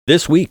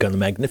This week on the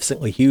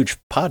Magnificently Huge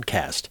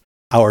podcast,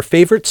 our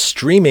favorite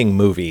streaming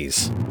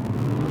movies.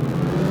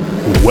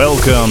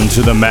 Welcome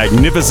to the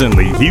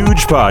Magnificently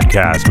Huge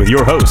podcast with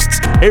your hosts,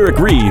 Eric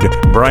Reed,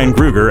 Brian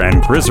Kruger,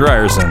 and Chris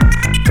Ryerson.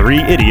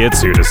 Three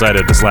idiots who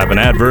decided to slap an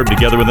adverb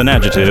together with an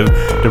adjective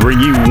to bring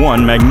you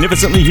one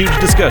magnificently huge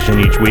discussion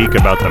each week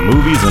about the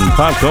movies and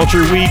pop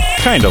culture we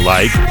kinda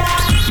like,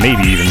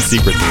 maybe even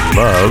secretly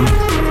love,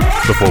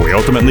 before we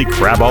ultimately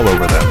crap all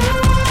over them.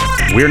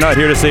 We're not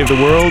here to save the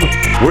world,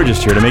 we're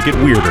just here to make it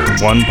weirder,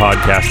 one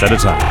podcast at a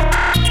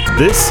time.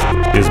 This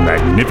is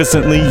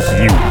Magnificently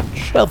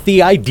Huge. Well,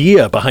 the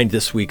idea behind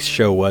this week's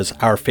show was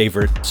our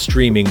favorite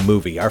streaming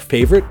movie, our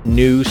favorite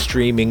new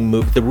streaming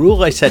movie. The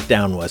rule I set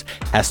down was,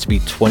 has to be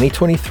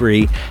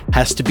 2023,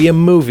 has to be a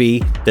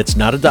movie that's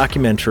not a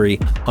documentary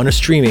on a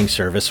streaming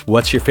service.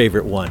 What's your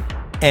favorite one?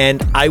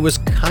 And I was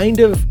kind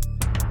of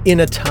in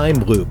a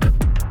time loop.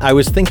 I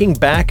was thinking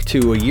back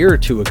to a year or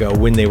two ago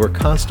when they were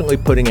constantly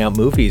putting out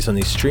movies on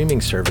these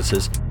streaming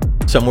services.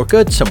 Some were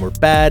good, some were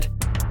bad.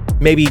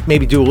 Maybe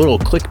do a little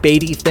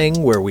clickbaity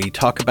thing where we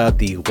talk about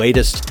the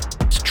latest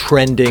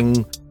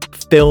trending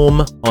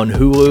film on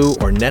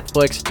Hulu or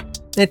Netflix.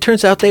 And it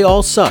turns out they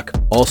all suck.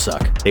 All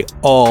suck. They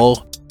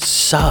all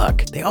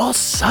suck. They all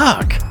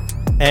suck.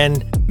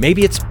 And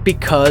maybe it's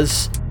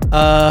because,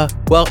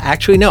 well,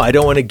 actually, no, I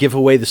don't want to give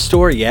away the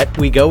story yet.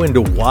 We go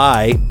into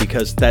why,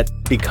 because that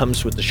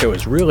becomes what the show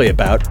is really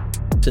about,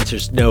 since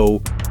there's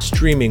no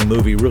streaming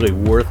movie really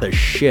worth a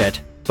shit.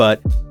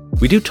 But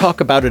we do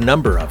talk about a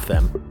number of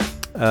them.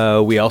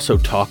 We also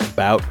talk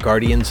about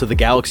Guardians of the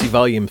Galaxy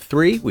Volume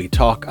 3. We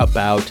talk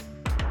about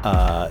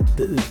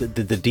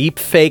the deep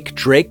fake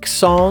Drake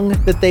song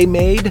that they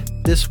made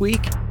this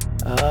week.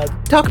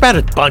 Talk about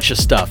a bunch of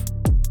stuff.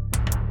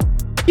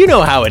 You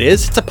know how it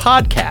is. It's a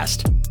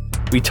podcast.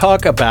 We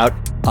talk about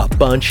a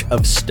bunch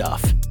of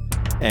stuff.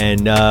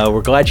 And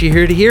we're glad you're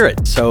here to hear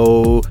it.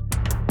 So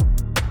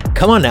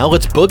come on now,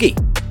 let's boogie.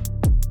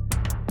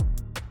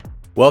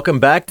 Welcome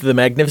back to the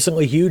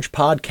Magnificently Huge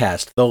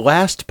podcast, the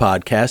last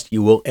podcast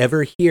you will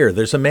ever hear.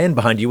 There's a man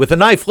behind you with a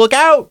knife. Look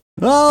out!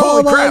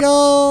 Oh, Holy crap!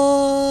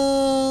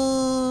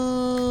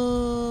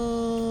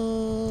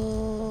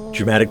 God.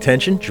 Dramatic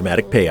tension,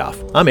 dramatic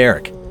payoff. I'm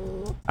Eric.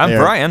 I'm Eric.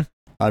 Brian.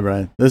 Hi,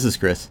 Brian. This is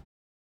Chris.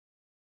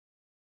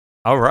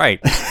 All right.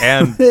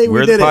 And Hey, we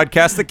we're the did it.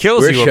 podcast that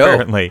kills We're a you, show.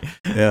 apparently.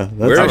 Yeah, that's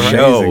We're a amazing.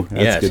 show. That's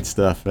Yes. good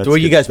stuff. That's So what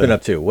you good guys stuff. been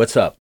up to? What's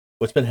up?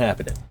 What's been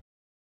happening?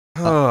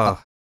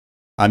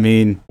 I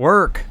mean,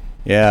 Work.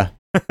 yeah.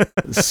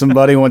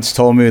 Somebody once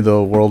told me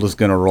the world is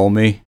gonna roll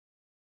me.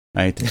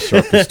 I ate the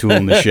sharpest tool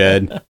in the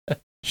shed.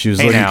 She was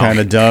Hey, looking now. kind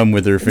of dumb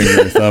with her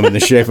finger and thumb in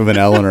the shape of an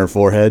L on her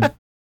forehead.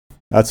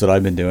 That's what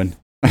I've been doing.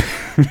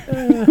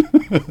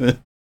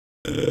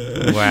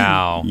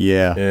 Wow.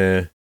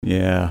 Yeah.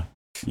 Yeah.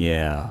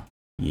 Yeah.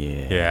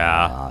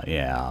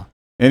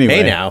 Anyway.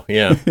 Hey now,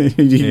 yeah.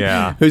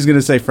 Yeah. Who's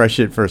gonna say fresh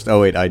shit first? Oh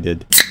wait, I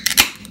did.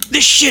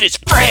 This shit is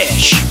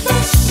fresh!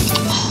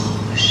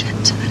 Oh shit,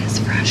 that is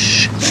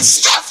fresh.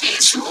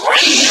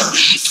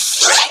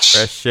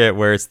 Fresh shit,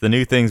 where it's the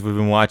new things we've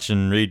been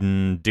watching,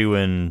 reading,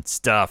 doing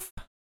stuff.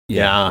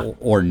 Yeah.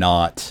 Or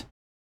not.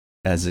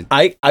 As it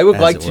I would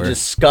As like it to were.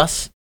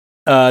 discuss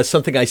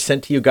something I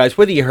sent to you guys,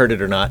 whether you heard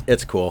it or not.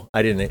 It's cool.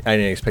 I didn't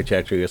expect you to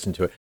actually listen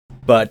to it.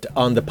 But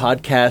on the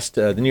podcast,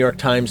 the New York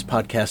Times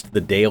podcast,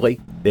 The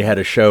Daily, they had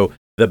a show,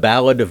 The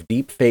Ballad of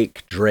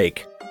Deepfake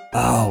Drake,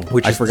 Oh,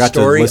 which I is forgot the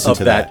story to listen of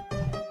to that.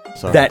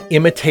 Sorry. that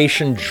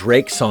imitation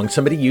Drake song.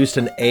 Somebody used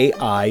an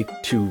AI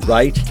to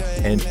write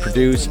and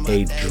produce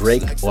a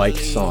Drake-like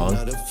song.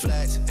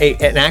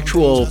 An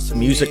actual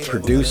music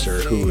producer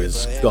who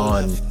is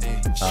gone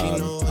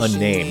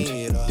unnamed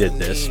did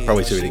this,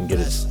 probably so he didn't get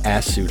his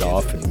ass suit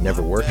off and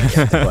never work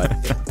again. But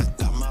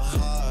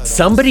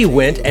somebody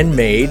went and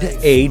made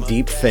a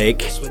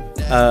deep-fake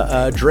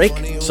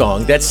Drake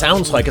song that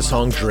sounds like a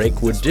song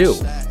Drake would do,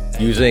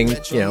 using,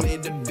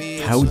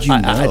 How would you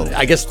know?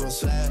 I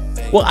guess.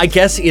 Well, I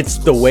guess it's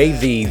the way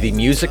the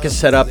music is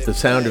set up, the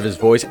sound of his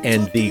voice,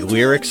 and the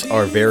lyrics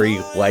are very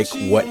like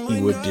what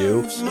he would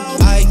do.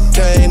 I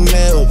came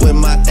in with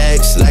my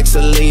ex like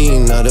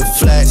Selena, the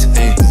flex,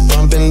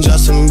 bumping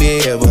Justin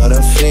Bieber,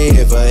 the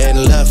fever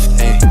and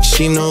left,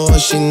 she know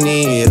what she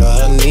need,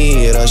 all I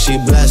need, all she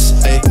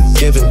blessed,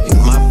 giving me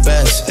my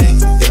best,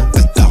 yeah,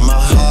 I got my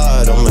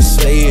heart on my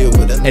sleeve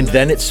with a And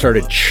then it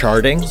started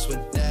charting,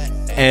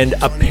 and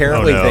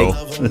apparently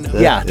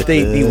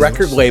the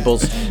record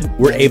labels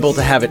were able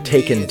to have it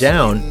taken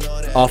down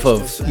off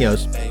of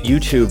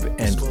YouTube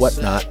and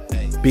whatnot,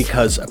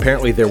 because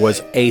apparently there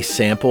was a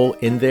sample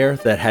in there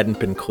that hadn't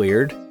been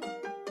cleared.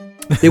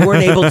 They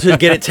weren't able to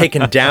get it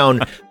taken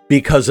down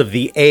because of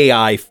the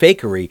AI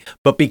fakery,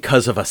 but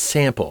because of a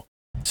sample.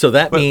 So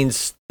that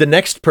means the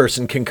next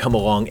person can come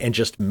along and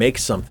just make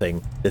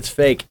something that's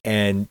fake,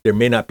 and there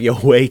may not be a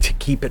way to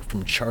keep it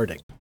from charting.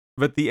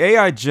 But the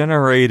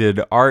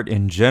AI-generated art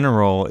in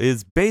general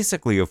is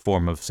basically a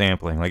form of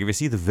sampling. Like, if you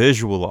see the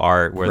visual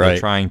art where they're Right.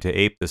 trying to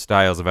ape the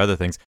styles of other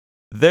things,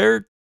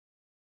 they're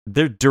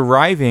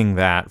deriving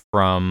that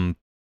from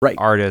Right.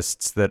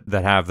 artists that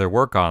have their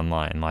work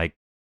online. Like,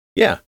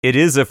 Yeah. it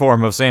is a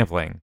form of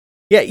sampling.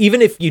 Yeah,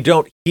 even if you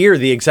don't hear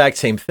the exact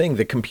same thing,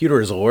 the computer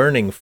is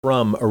learning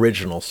from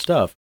original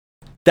stuff.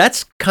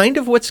 That's kind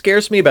of what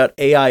scares me about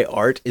AI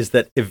art, is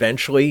that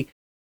eventually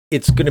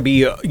it's going to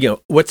be,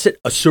 what's it?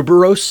 A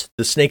Suberos,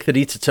 the snake that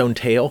eats its own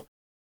tail.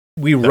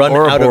 We run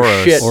out of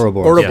Ouroboros. shit.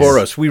 Ouroboros.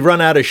 Ouroboros. We run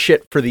out of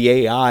shit for the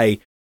AI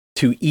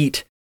to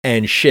eat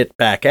and shit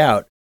back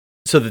out,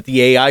 so that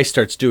the AI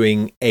starts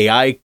doing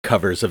AI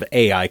covers of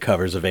AI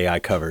covers of AI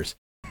covers.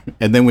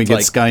 And then we get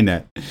like-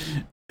 Skynet.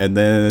 And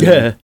then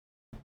Yeah.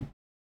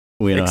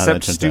 we know how that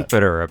Except turns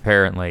stupider,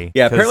 apparently.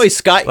 Yeah, 'Cause,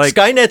 apparently like-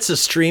 Skynet's a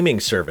streaming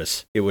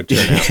service, it would turn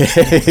out.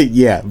 out.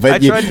 Yeah, but I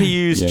tried to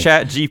use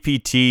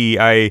ChatGPT.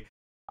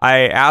 I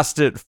asked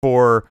it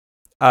for,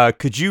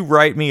 could you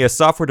write me a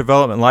software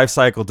development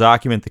lifecycle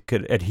document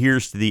that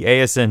adheres to the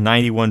ASN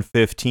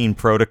 9115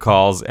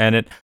 protocols,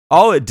 and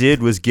all it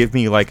did was give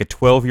me like a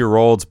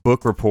 12-year-old's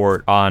book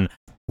report on,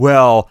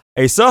 well,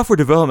 a software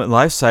development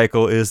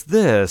lifecycle is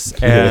this,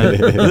 and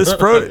this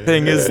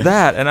thing is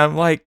that, and I'm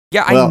like,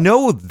 yeah, Well, I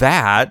know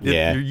that.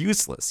 yeah. You're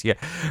useless. Yeah,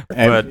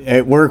 but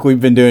At work, we've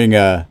been doing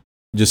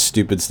just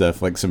stupid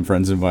stuff, like some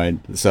friends of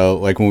mine. So,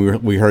 like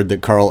when we heard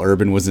that Carl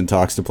Urban was in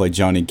talks to play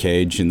Johnny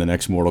Cage in the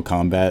next Mortal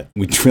Kombat,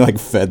 we like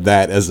fed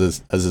that as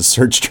a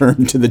search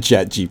term to the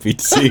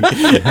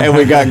ChatGPT, and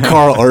we got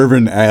Carl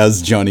Urban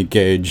as Johnny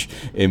Cage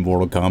in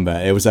Mortal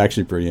Kombat. It was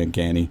actually pretty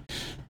uncanny.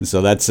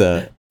 So that's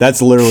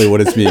literally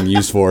what it's being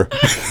used for.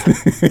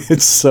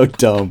 It's so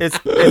dumb.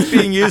 It's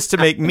being used to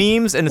make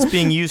memes, and it's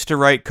being used to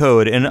write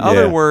code. In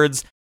other Yeah.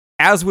 words,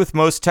 as with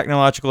most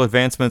technological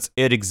advancements,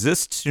 it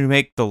exists to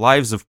make the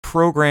lives of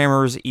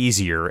programmers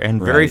easier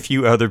and very Right.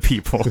 few other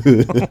people.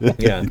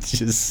 Yeah. It's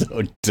just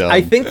so dumb.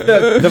 I think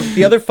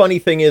the other funny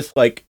thing is,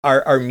 like,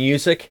 our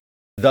music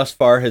thus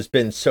far has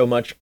been so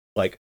much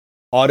like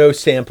auto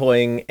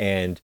sampling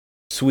and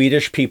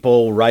Swedish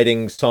people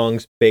writing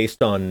songs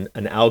based on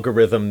an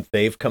algorithm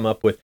they've come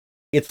up with.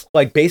 It's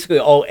like basically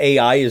all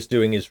AI is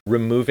doing is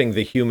removing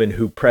the human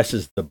who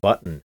presses the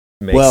button.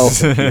 Well,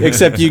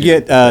 except you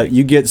get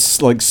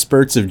like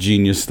spurts of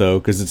genius though,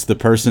 because it's the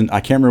person, I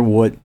can't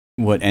remember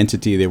what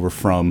entity they were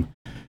from,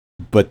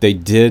 but they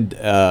did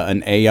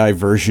an AI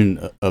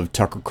version of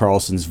Tucker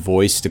Carlson's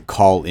voice to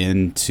call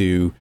in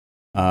to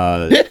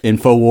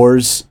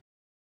Infowars,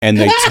 and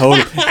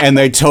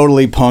they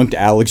totally punked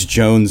Alex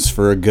Jones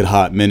for a good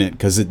hot minute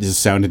because it just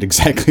sounded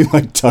exactly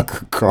like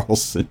Tucker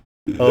Carlson.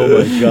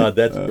 Oh my god,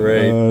 that's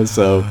great.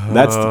 So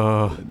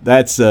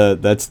that's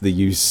the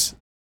use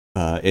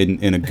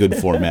in a good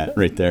format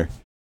right there.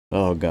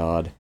 Oh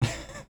God.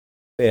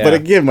 Yeah. But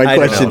again, my I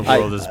don't question. know. The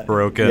world is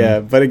broken.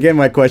 Yeah, but again,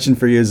 my question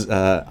for you is: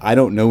 I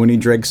don't know any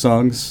Drake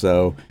songs,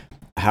 so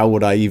how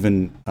would I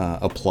even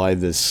apply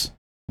this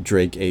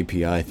Drake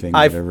API thing?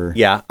 Whatever.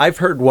 I've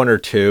heard one or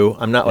two.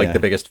 I'm not like Yeah. the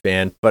biggest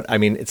fan, but I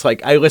mean, it's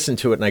like I listen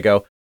to it and I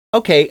go,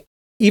 okay.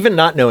 Even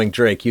not knowing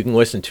Drake, you can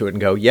listen to it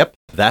and go, yep,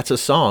 that's a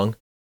song.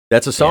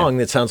 That's a song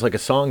that sounds like a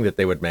song that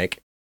they would make.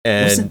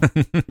 And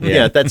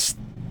yeah, that's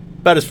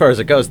about as far as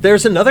it goes.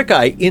 There's another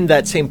guy in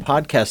that same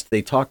podcast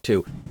they talked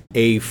to,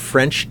 a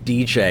French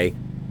DJ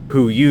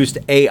who used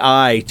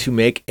AI to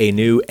make a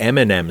new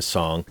Eminem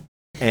song.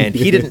 And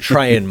he didn't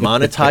try and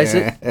monetize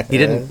it. He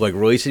didn't like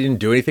release it. He didn't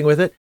do anything with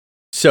it.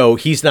 So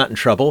he's not in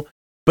trouble.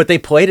 But they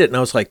played it and I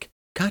was like,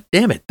 God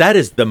damn it. That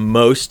is the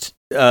most,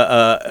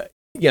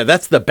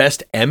 that's the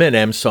best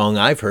Eminem song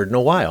I've heard in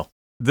a while.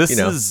 This You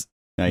know. is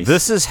Nice.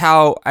 This is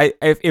how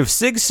if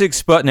Sig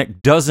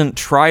Sputnik doesn't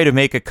try to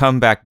make a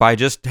comeback by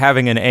just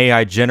having an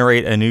AI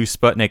generate a new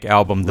Sputnik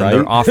album, then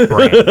they're Right? off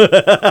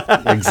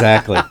brand.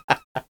 Exactly.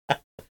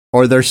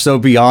 Or they're so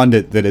beyond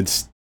it that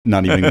it's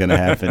not even going to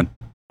happen.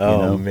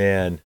 Oh, know?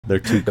 man. They're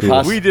too The cool.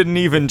 poss- We didn't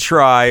even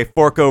try.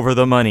 Fork over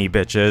the money,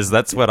 bitches.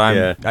 That's what I'm.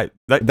 Yeah.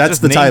 That's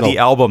just the name title. The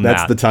album.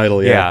 That's that. the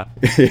title. Yeah.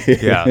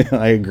 Yeah.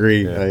 I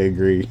agree. I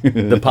agree.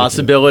 The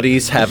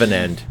possibilities have an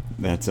end.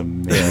 That's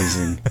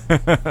amazing.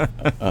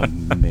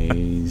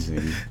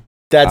 Amazing.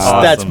 That's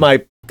Awesome.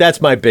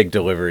 that's my big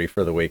delivery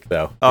for the week,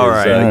 though. All is,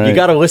 right. All right. You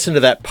got to listen to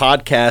that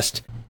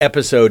podcast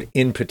episode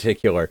in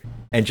particular,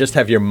 and just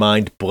have your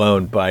mind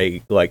blown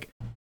by like.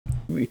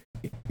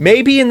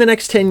 Maybe in the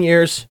next 10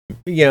 years,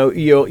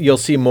 you'll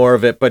see more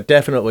of it, but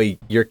definitely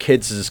your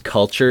kids'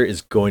 culture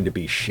is going to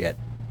be shit.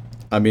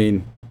 I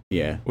mean,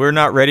 yeah. We're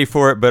not ready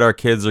for it, but our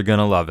kids are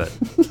gonna love it.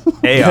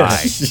 AI.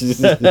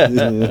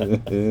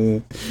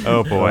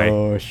 Oh boy.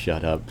 Oh,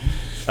 shut up.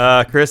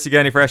 Chris, you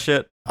got any fresh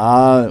shit?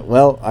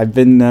 Well, I've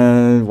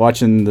been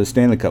watching the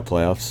Stanley Cup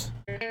playoffs,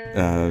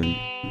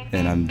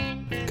 and I'm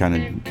kind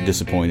of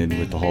disappointed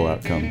with the whole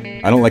outcome.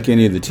 I don't like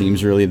any of the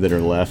teams really that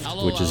are left,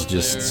 which is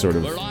just sort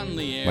of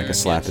like a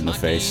slap in the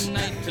face.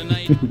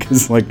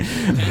 Because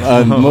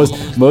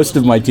most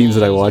of my teams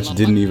that I watch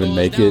didn't even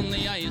make it,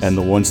 and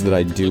the ones that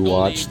I do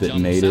watch that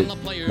made it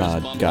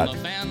got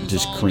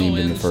just creamed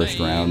in the first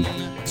round.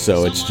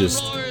 So it's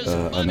just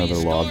another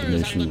law of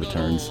diminishing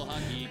returns.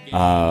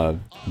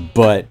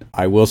 But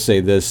I will say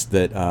this,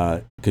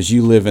 that because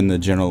you live in the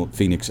general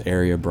Phoenix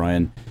area,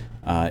 Brian,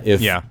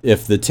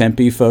 If the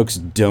Tempe folks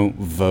don't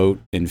vote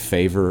in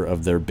favor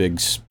of their big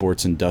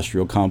sports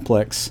industrial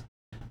complex,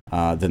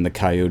 then the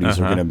Coyotes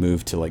are going to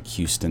move to like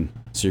Houston.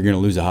 So you're going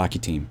to lose a hockey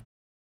team.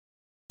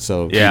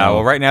 So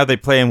well, right now they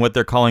play in what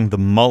they're calling the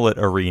Mullet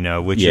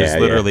Arena, which is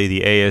literally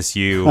the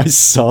ASU. I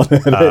saw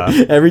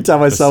that every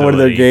time I saw one of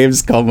their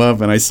games come up,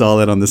 and I saw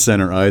that on the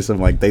center ice. I'm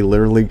like, they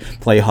literally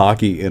play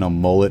hockey in a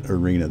mullet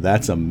arena.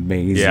 That's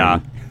amazing. Yeah.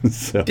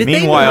 So.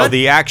 Meanwhile,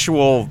 the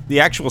actual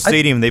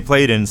stadium they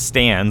played in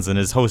stands and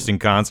is hosting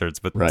concerts,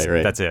 but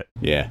that's it.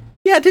 Yeah.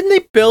 Yeah, didn't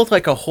they build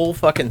like a whole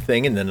fucking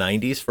thing in the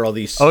 90s for all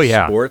these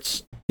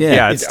sports?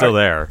 Yeah, it's still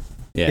there.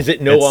 Yeah. Is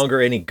it no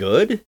longer any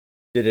good?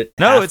 Did it?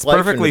 No, it's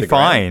perfectly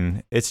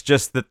fine. It's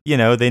just that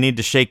they need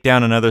to shake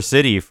down another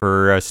city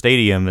for a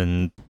stadium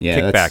and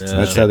kickbacks.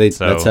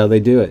 That's how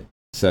they do it.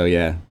 So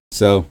yeah.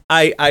 So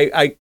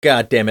I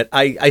God damn it!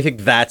 I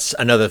think that's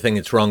another thing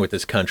that's wrong with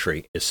this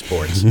country is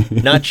sports.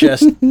 Not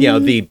just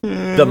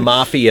the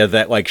mafia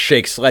that like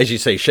shakes, as you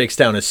say, shakes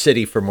down a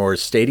city for more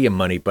stadium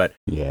money, but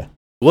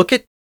look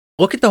at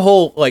the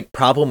whole like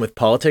problem with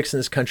politics in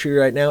this country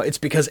right now. It's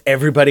because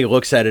everybody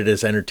looks at it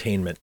as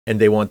entertainment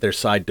and they want their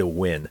side to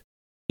win.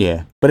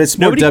 Yeah, but it's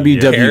more Nobody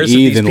WWE cares if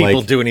these than people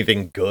like do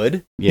anything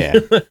good. Yeah,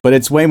 but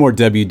it's way more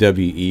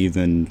WWE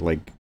than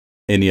like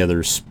any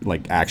other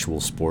like actual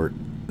sport.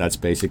 That's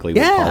basically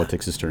what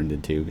politics has turned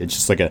into. It's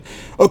just like a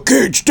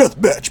cage death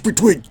match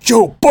between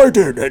Joe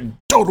Biden and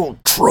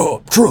Donald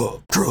Trump.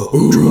 Trump.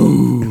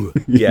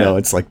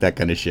 It's like that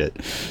kind of shit.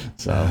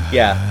 So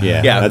yeah,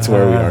 that's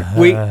where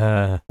we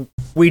are.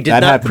 We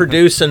did not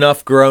produce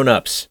enough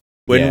grown-ups.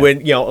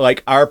 When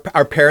like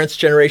our parents'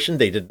 generation,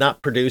 they did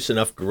not produce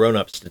enough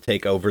grown-ups to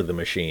take over the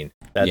machine.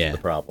 That's the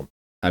problem.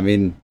 I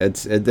mean,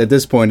 it's at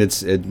this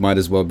point, it might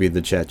as well be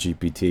the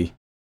ChatGPT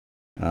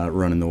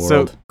running the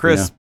world. So,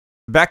 Chris,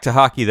 back to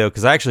hockey though,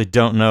 because I actually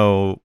don't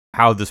know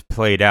how this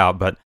played out,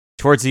 but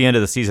towards the end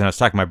of the season, I was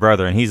talking to my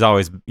brother, and he's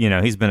always,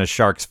 he's been a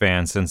Sharks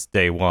fan since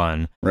day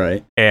one,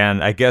 right?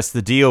 And I guess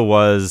the deal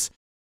was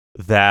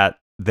that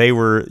they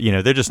were,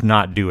 they're just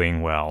not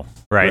doing well,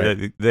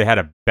 right? They had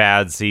a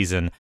bad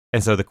season.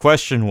 And so the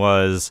question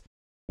was,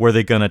 were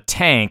they going to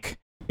tank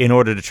in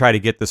order to try to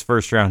get this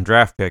first round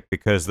draft pick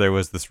because there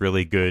was this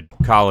really good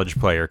college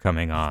player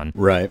coming on?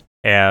 Right.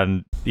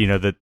 And,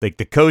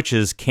 the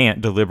coaches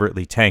can't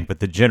deliberately tank,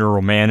 but the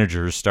general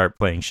managers start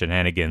playing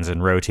shenanigans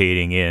and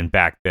rotating in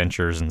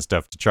backbenchers and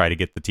stuff to try to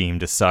get the team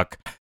to suck.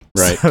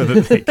 Right. So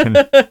that they can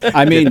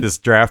get this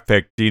draft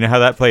pick. Do you know how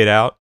that played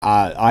out?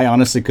 I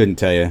honestly couldn't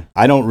tell you.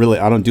 I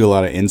don't do a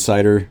lot of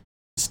insider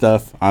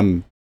stuff.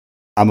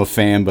 I'm a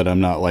fan, but I'm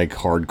not like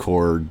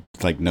hardcore,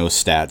 like no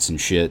stats and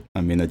shit.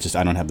 I mean, I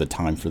don't have the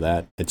time for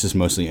that. It's just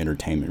mostly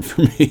entertainment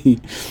for me.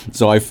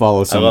 So I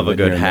follow some. I love a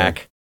good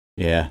hack.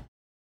 Yeah,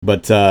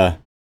 but yeah,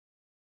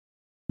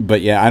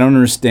 I don't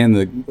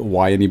understand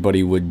why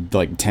anybody would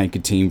like tank a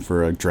team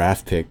for a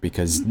draft pick,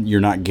 because you're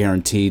not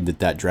guaranteed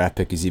that draft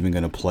pick is even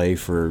going to play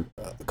for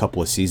a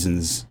couple of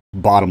seasons.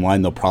 Bottom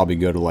line, they'll probably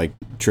go to like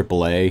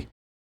AAA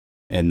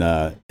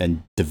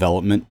and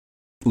development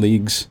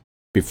leagues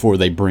before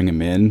they bring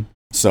him in.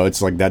 So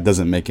it's like that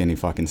doesn't make any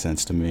fucking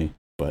sense to me,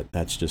 but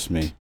that's just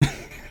me.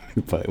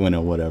 But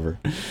whatever.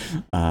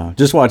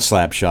 Just watch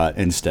Slapshot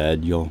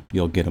instead.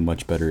 You'll get a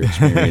much better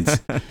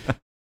experience. There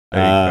you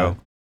go.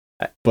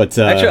 But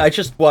actually, I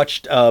just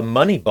watched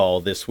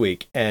Moneyball this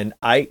week, and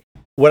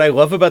what I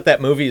love about that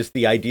movie is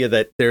the idea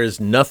that there is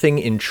nothing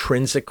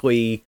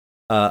intrinsically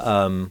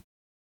judgeable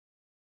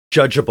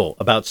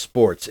about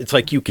sports. It's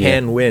like you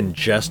can win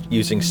just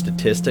using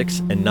statistics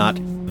and not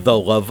the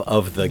love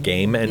of the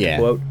game. End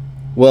quote.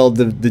 Well,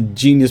 the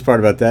genius part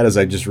about that is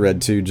I just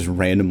read too, just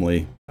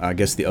randomly. I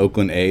guess the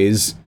Oakland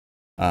A's,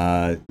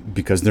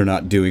 because they're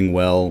not doing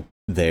well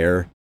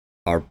there,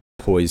 are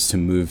poised to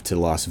move to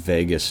Las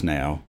Vegas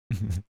now.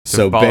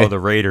 So follow the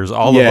Raiders.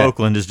 All of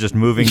Oakland is just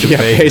moving to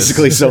Vegas.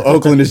 Basically. So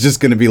Oakland is just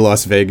going to be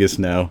Las Vegas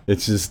now.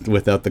 It's just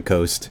without the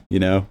coast,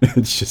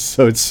 It's just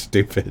it's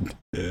stupid.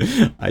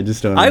 I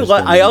just don't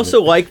understand. I also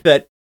like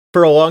that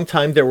for a long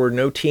time there were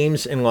no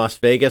teams in Las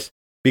Vegas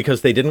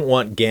because they didn't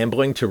want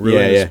gambling to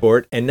ruin the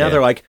sport. And now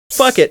they're like,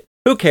 fuck it.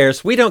 Who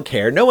cares? We don't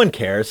care. No one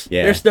cares.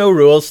 Yeah. There's no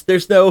rules.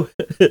 There's no...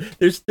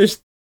 there's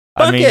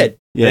fuck it.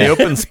 Yeah. They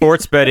open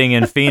sports betting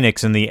in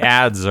Phoenix and the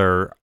ads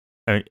are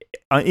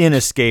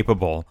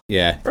inescapable.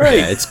 Yeah. Right.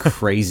 Yeah, it's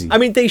crazy. I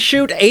mean, they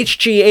shoot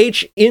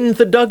HGH in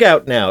the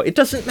dugout now. It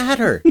doesn't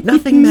matter.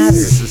 Nothing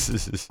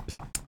matters.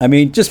 I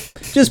mean,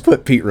 just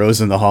put Pete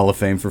Rose in the Hall of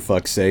Fame for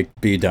fuck's sake.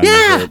 Be done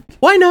with it.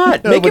 Why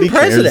not? Make him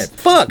president.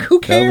 Fuck, who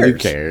cares? Nobody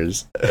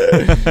cares.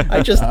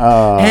 I just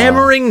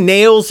hammering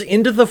nails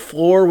into the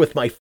floor with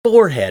my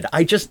forehead.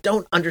 I just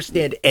don't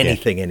understand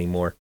anything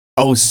anymore.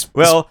 Oh,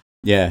 well,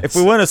 if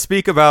we want to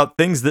speak about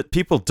things that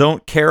people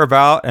don't care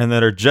about and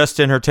that are just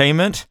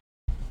entertainment,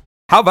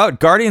 how about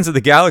Guardians of the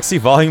Galaxy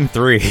Volume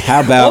 3? How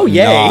about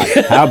not?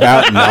 How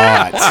about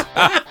not?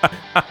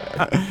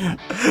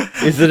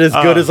 Is it as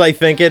good as I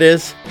think it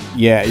is?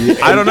 Yeah.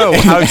 I don't know.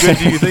 How good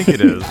do you think it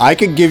is? I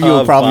could give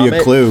you probably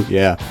a clue.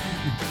 Yeah.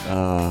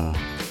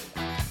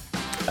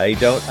 I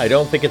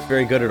don't think it's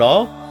very good at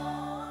all.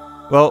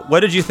 Well, what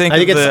did you think of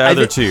the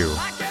other two?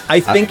 I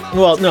think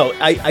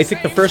I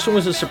think the first one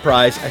was a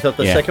surprise. I thought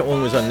the second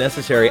one was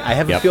unnecessary. I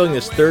have a feeling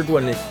this third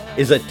one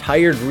is a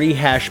tired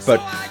rehash,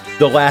 but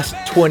the last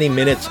 20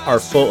 minutes are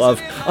full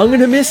of "I'm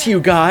gonna miss you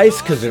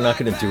guys" because they're not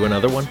gonna do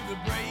another one.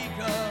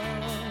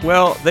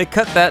 Well, they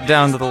cut that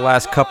down to the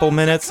last couple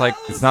minutes. Like,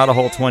 it's not a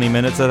whole 20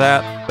 minutes of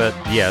that, but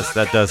yes,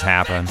 that does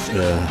happen.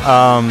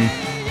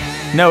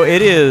 No,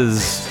 it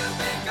is.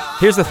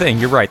 Here's the thing.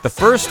 You're right. The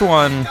first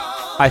one,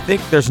 I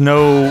think there's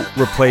no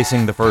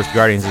replacing the first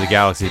Guardians of the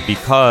Galaxy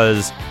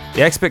because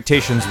the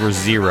expectations were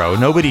zero.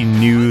 Nobody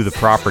knew the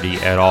property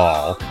at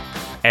all.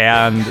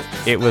 And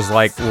it was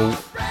like, well,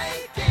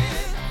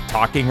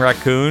 talking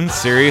raccoons?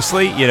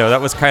 Seriously? You know, that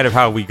was kind of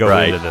how we go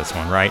into this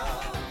one, right?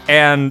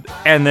 And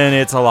then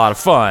it's a lot of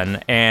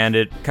fun, and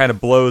it kind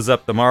of blows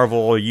up the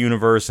Marvel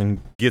universe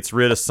and gets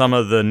rid of some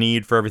of the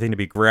need for everything to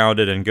be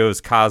grounded and goes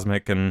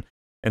cosmic and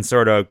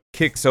sort of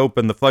kicks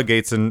open the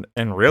floodgates and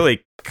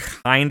really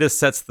kind of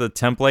sets the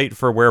template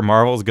for where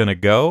Marvel's going to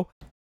go.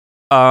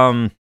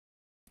 The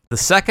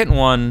second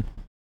one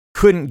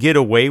couldn't get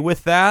away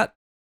with that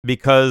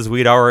because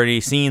we'd already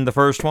seen the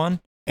first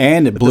one.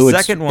 And it blew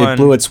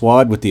its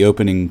wad with the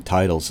opening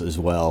titles as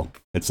well.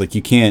 It's like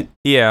you can't.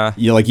 Yeah.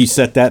 You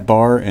set that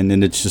bar, and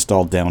then it's just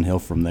all downhill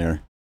from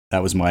there.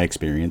 That was my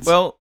experience.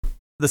 Well,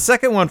 the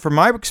second one, from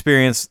my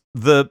experience,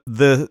 the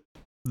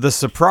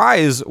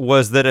surprise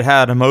was that it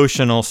had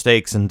emotional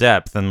stakes and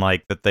depth, and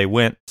like that they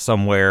went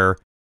somewhere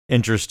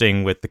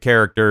interesting with the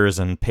characters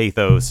and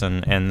pathos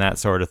and that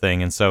sort of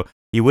thing. And so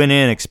you went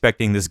in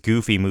expecting this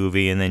goofy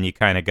movie, and then you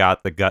kind of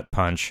got the gut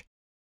punch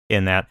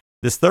in that.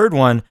 This third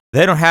one,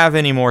 they don't have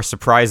any more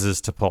surprises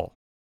to pull,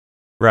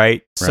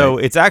 right? So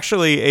it's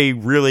actually a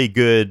really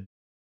good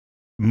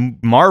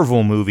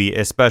Marvel movie,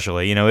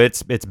 especially. You know,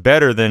 it's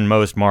better than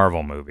most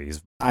Marvel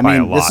movies by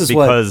a lot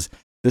because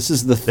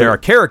there are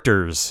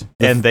characters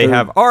and they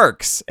have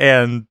arcs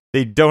and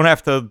they don't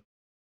have to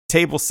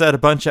table set a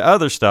bunch of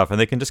other stuff and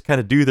they can just kind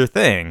of do their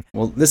thing.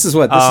 Well, this is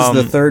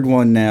the third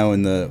one now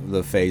in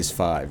the Phase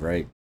 5,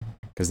 right?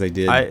 Because they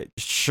did.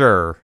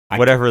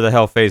 Whatever the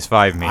hell Phase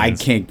 5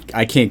 means.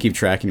 I can't keep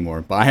track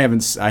anymore. But I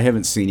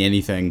haven't seen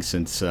anything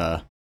since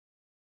God.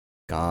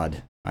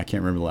 I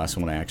can't remember the last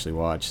one I actually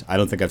watched. I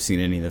don't think I've seen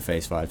any of the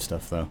Phase 5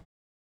 stuff though.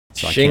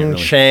 So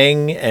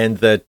Chang and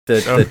the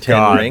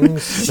 10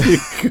 Rings.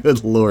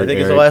 Good Lord. I think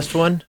it's the last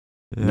one.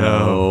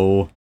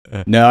 No,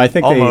 I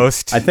think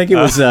almost. I think it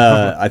was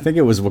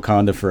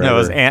Wakanda Forever. No, it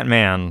was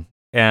Ant-Man.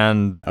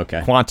 And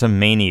Quantum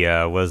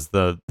Mania was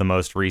the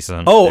most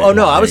recent. Oh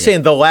no! I was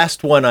saying the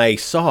last one I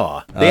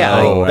saw.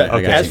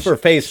 As for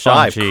Phase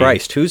 5,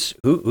 Christ,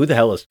 who the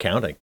hell is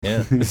counting?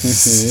 Yeah.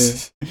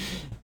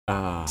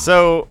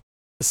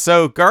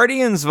 So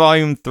Guardians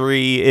Volume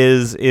 3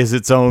 is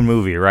its own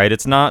movie, right?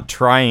 It's not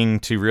trying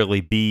to really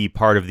be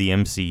part of the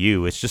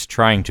MCU. It's just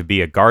trying to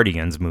be a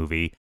Guardians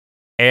movie,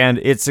 and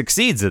it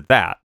succeeds at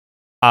that.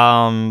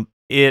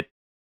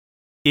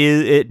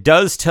 It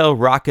does tell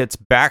Rocket's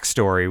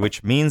backstory,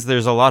 which means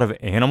there's a lot of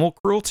animal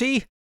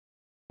cruelty,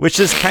 which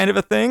is kind of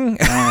a thing.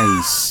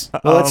 Nice.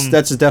 Well,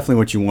 that's definitely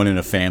what you want in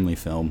a family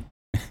film.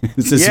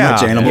 It's as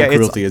much animal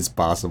cruelty as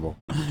possible.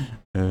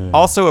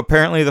 Also,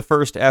 apparently the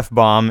first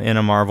F-bomb in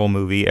a Marvel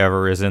movie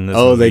ever is in this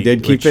movie. Oh, they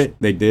did keep it?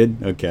 They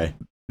did? Okay.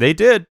 They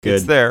did. Good.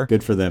 It's there.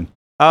 Good for them.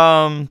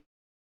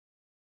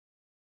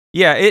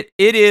 Yeah, it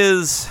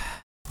is...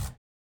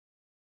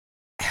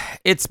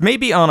 It's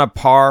maybe on a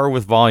par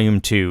with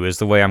Volume 2 is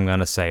the way I'm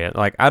going to say it.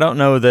 Like, I don't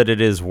know that it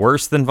is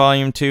worse than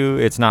Volume 2.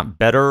 It's not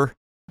better,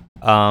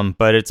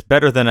 but it's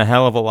better than a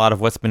hell of a lot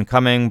of what's been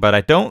coming. But I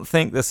don't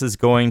think this is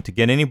going to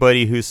get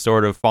anybody who's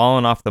sort of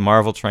fallen off the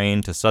Marvel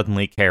train to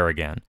suddenly care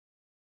again.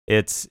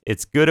 It's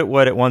good at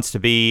what it wants to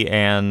be,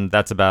 and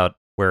that's about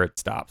where it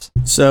stops.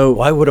 So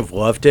I would have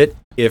loved it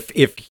if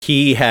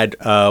he had,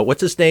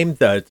 what's his name?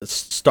 The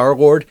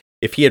Star-Lord.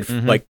 If he had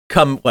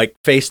come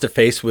face to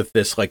face with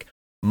this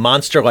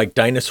monster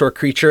dinosaur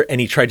creature and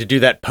he tried to do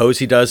that pose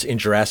he does in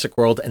Jurassic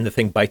World and the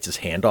thing bites his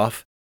hand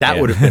off, that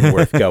would have been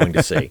worth going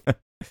to see.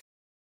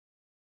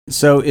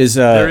 So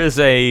there is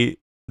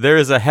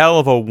a hell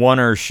of a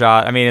one-er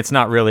shot. I mean, it's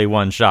not really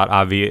one shot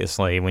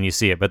obviously when you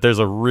see it, but there's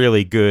a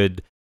really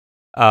good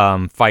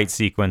fight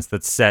sequence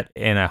that's set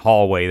in a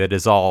hallway that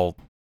is all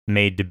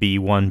made to be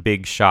one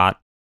big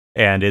shot,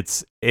 and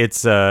it's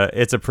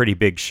a pretty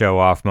big show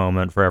off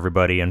moment for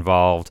everybody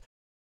involved.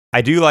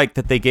 I do like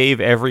that they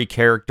gave every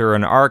character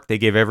an arc. They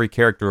gave every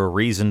character a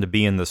reason to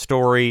be in the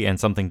story and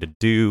something to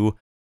do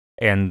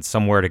and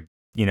somewhere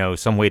to,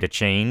 some way to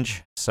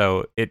change.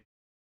 So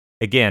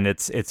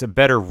it's a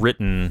better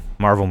written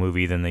Marvel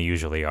movie than they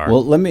usually are.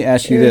 Well, let me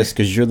ask you this,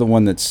 because you're the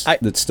one that's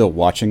still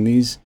watching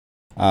these.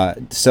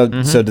 So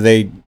do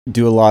they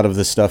do a lot of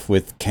the stuff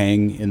with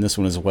Kang in this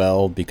one as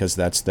well? Because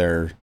that's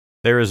their...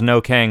 There is no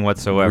Kang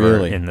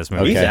whatsoever in this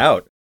movie. He's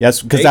out.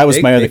 Yes, because that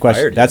was my other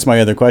question. That's my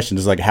other question.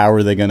 Is how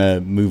are they going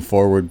to move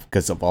forward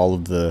because of all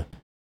of the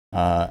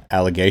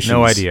allegations.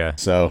 No idea.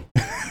 So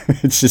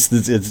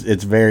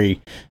it's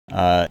very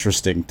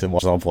interesting to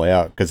watch it all play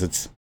out because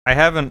it's. I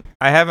haven't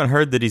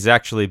heard that he's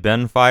actually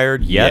been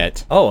fired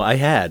yet. Oh, I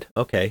had.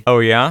 Okay. Oh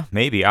yeah,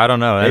 maybe. I don't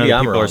know. I Maybe know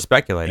I'm people wrong. are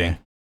speculating, Yeah.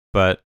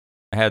 but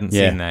I hadn't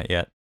seen that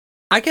yet.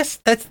 I guess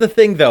that's the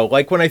thing, though.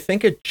 Like, when I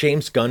think of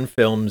James Gunn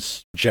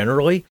films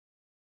generally,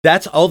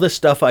 that's all the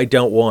stuff I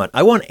don't want.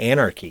 I want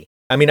anarchy.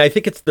 I mean, I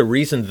think it's the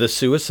reason The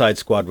Suicide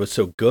Squad was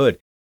so good,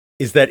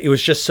 is that it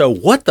was just so,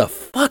 what the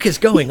fuck is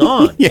going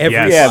on? every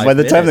Yeah, 5 by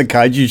the time the minutes?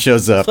 kaiju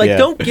shows up, It's like,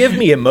 don't give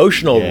me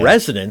emotional Yeah.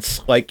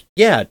 resonance. Like,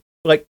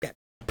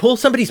 pull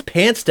somebody's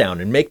pants down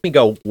and make me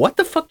go, what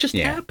the fuck just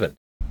Yeah. happened?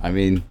 I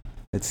mean,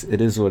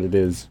 it is what it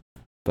is.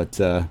 But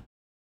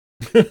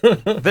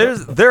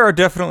There are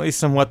definitely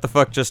some what the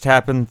fuck just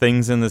happened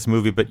things in this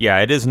movie, but yeah,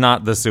 it is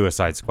not The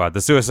Suicide Squad.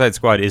 The Suicide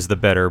Squad is the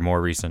better,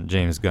 more recent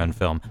James Gunn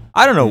film.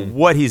 I don't know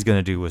what he's going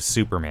to do with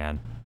Superman.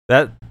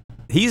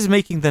 He's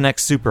making the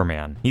next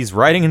Superman. He's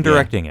writing and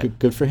directing it.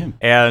 good for him.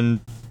 And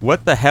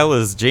what the hell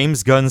is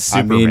James Gunn's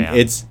Superman? I mean,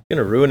 it's Going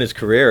to ruin his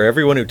career.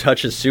 Everyone who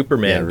touches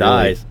Superman Yeah,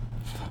 really. dies.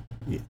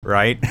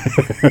 right?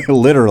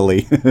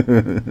 literally.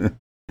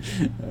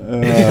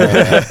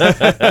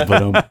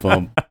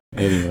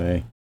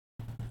 Anyway.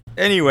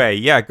 Anyway,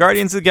 yeah,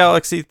 Guardians of the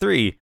Galaxy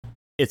 3.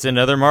 It's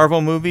another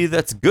Marvel movie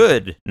that's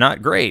good,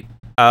 not great.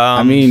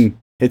 I mean,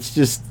 it's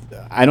just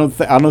I don't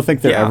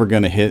think they're Yeah. ever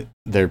going to hit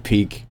their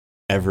peak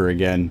ever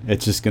again.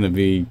 It's just going to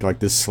be like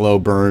this slow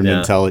burn Yeah.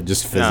 until it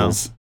just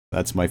fizzles.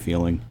 That's my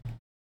feeling.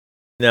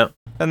 No.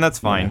 and that's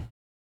fine.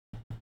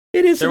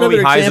 It is There will be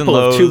another highs and example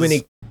of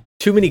lows.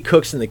 too many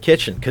cooks in the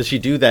kitchen, because you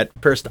do that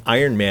first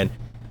Iron Man.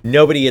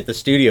 Nobody at the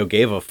studio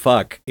gave a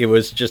fuck. It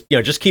was just,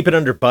 just keep it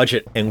under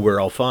budget and we're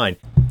all fine.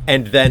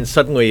 And then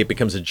suddenly it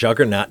becomes a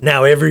juggernaut.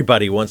 Now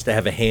everybody wants to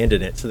have a hand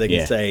in it so they can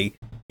Yeah. say,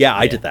 yeah,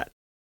 I did that.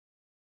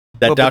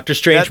 That Well, but Doctor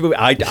Strange that- movie,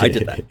 I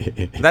did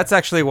that. That's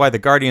actually why the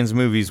Guardians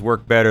movies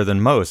work better than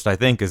most, I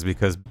think, is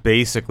because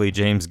basically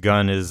James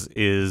Gunn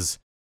is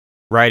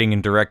writing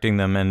and directing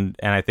them, and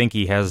I think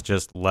he has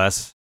just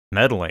less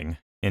meddling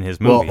in his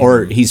Well, movies.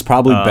 or he's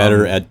probably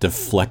better Um, at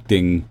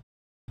deflecting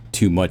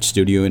too much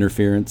studio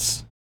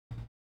interference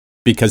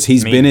because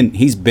he's Maybe.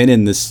 been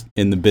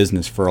in the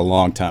business for a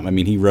long time. I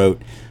mean, he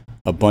wrote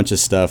a bunch of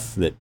stuff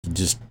that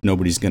just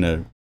nobody's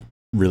gonna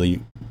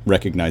really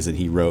recognize that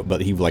he wrote,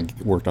 but he like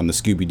worked on the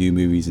Scooby-Doo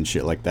movies and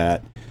shit like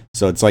that.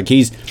 So it's like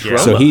he's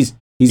Trauma. he's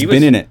He been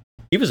was- in it,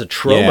 He was a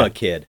trauma Yeah.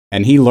 kid.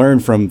 and he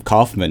learned from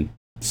Kaufman.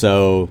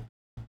 So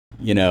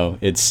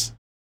it's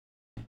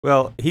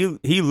well,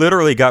 he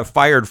literally got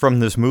fired from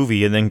this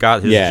movie and then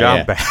got his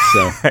job back.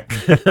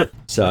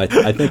 So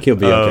I think he'll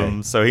be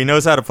okay. So he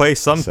knows how to play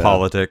some So,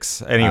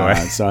 politics. Anyway,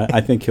 so I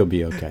think he'll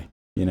be okay.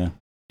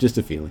 Just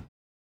a feeling.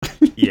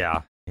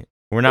 yeah,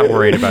 we're not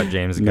worried about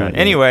James No, Gunn. no.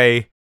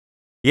 Anyway,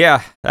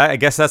 yeah, I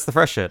guess that's the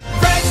fresh shit.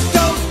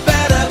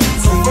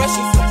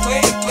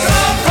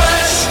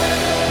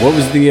 What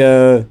was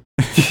the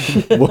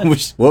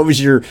what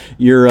was your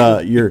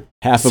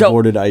half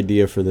aborted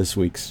idea for this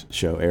week's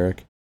show,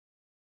 Eric?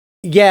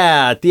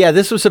 Yeah,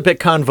 this was a bit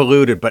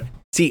convoluted, but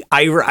see,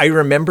 I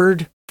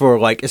remembered for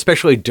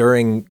especially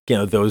during,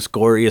 those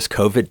glorious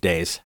COVID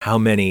days, how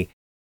many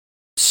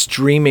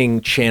streaming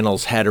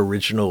channels had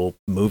original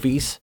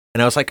movies.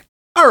 And I was like,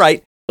 all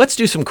right, let's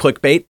do some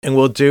clickbait and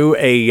we'll do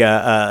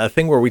a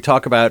thing where we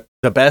talk about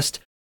the best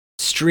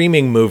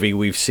streaming movie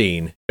we've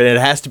seen, but it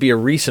has to be a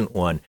recent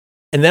one.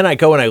 And then I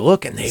go and I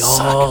look and they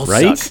all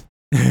right? suck.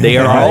 They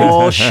are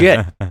all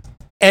shit.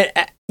 And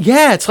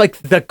yeah, it's like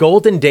the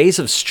golden days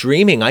of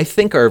streaming, I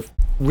think, are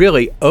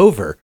really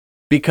over,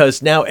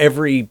 because now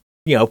every,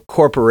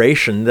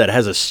 corporation that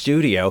has a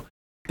studio,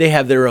 they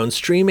have their own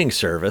streaming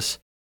service.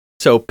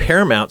 So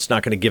Paramount's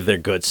not going to give their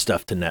good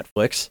stuff to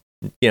Netflix.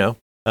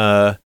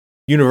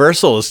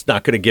 Universal is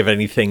not going to give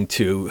anything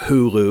to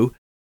Hulu.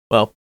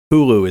 Well,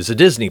 Hulu is a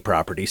Disney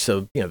property,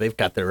 so, they've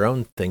got their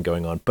own thing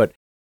going on. But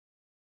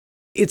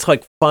it's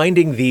like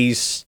finding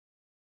these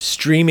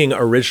streaming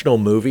original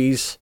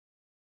movies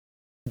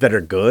that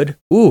are good.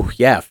 Ooh,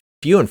 yeah,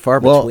 few and far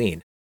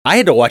between. I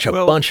had to watch a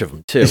bunch of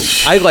them too.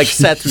 I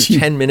sat through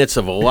 10 minutes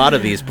of a lot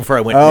of these before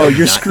I went. Oh, "No, you're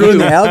not screwing you."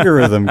 the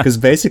algorithm, because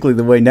basically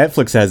the way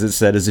Netflix has it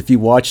set is if you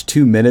watch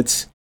 2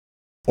 minutes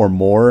or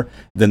more,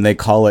 then they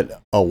call it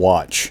a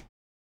watch,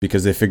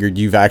 because they figured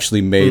you've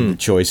actually made the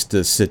choice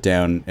to sit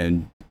down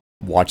and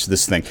watch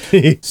this thing.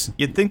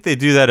 You'd think they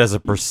do that as a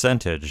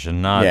percentage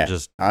and not Yeah,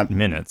 just I'm-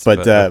 minutes.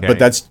 But okay.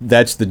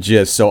 that's the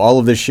gist. So all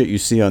of this shit you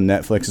see on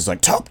Netflix is like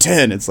top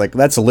 10. It's like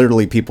that's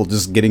literally people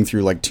just getting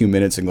through 2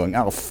 minutes and going,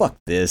 oh fuck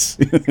this,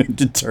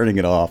 just turning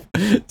it off.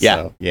 Yeah.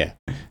 So, yeah.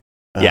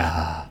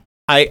 Yeah.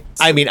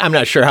 I mean, I'm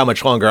not sure how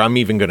much longer I'm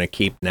even going to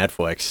keep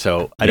Netflix,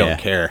 so I Yeah. don't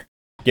care.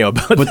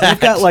 About But that. they've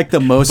got the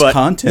most But,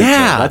 content.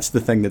 yeah. Though. That's the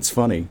thing that's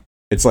funny.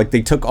 It's like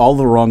they took all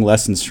the wrong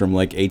lessons from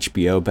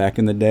HBO back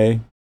in the day,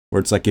 where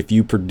it's like if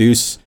you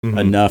produce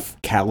enough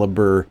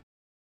caliber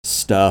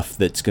stuff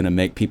that's going to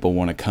make people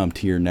want to come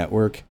to your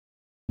network,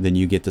 then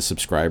you get the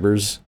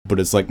subscribers. But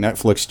it's like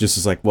Netflix just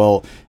is like,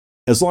 well,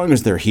 as long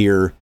as they're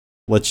here,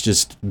 let's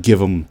just give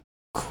them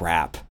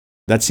crap.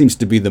 That seems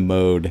to be the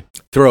mode.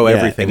 Throw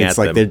everything it's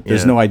at like them.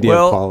 there's no idea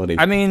of quality.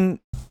 I mean,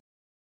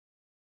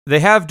 they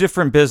have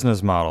different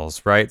business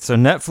models, right? So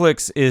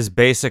Netflix is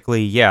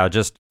basically,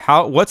 just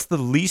what's the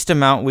least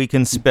amount we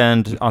can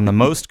spend on the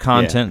most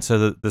content so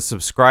that the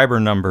subscriber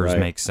numbers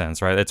make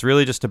sense, right? It's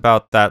really just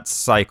about that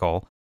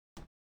cycle.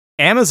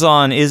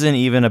 Amazon isn't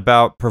even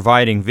about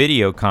providing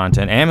video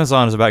content.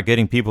 Amazon is about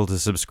getting people to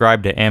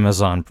subscribe to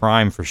Amazon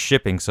Prime for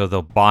shipping so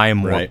they'll buy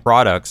more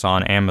products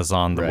on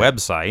Amazon, the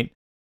website.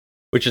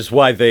 Which is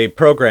why the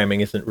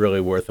programming isn't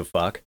really worth a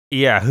fuck.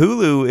 Yeah,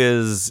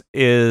 Hulu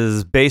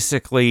is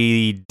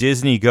basically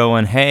Disney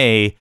going,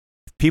 hey,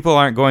 people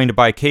aren't going to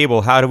buy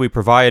cable. How do we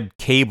provide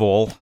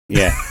cable?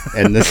 Yeah,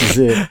 and this is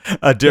it.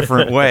 A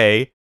different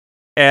way.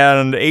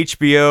 And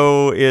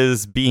HBO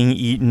is being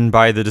eaten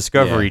by the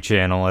Discovery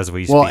Channel as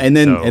we speak. Well, and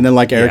then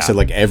like Eric said,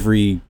 like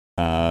every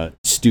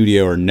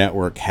studio or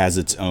network has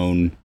its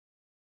own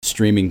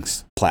streaming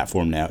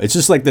platform now. It's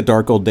just like the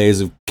dark old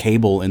days of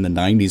cable in the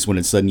 90s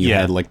when suddenly you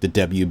had like the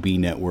WB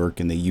network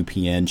and the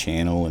UPN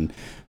channel and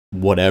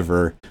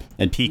whatever,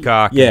 and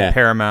Peacock and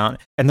Paramount,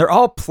 and they're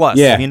all plus.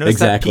 Yeah, you notice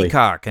exactly. that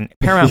Peacock and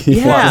Paramount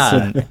Plus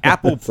and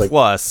Apple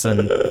Plus,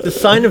 and the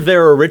sign of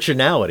their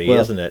originality,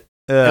 isn't it?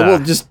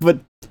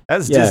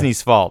 That's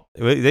Disney's fault.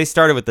 They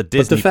started with the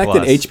Disney. But the fact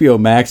Plus. that HBO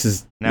Max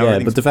is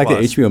but the fact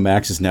Plus. that HBO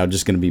Max is now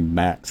just going to be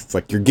Max. It's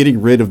like you're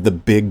getting rid of the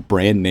big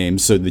brand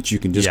names so that you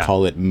can just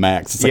call it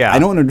Max. It's like I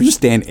don't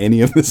understand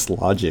any of this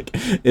logic.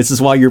 This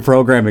is why your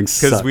programming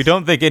sucks. Because we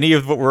don't think any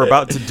of what we're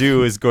about to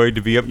do is going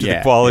to be up to the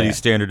quality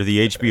standard of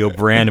the HBO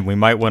brand, and we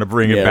might want to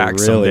bring it back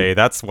someday.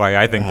 That's why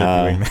I think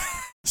they're doing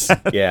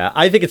that. Yeah,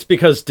 I think it's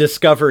because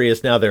Discovery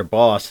is now their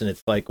boss, and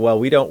it's like, well,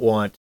 we don't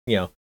want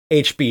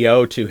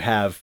HBO to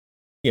have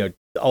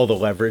all the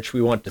leverage.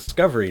 We want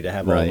Discovery to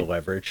have all the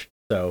leverage.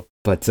 So,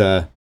 but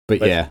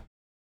yeah,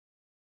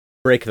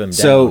 break them down.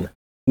 So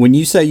when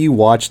you say you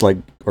watched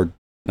or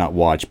not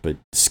watch, but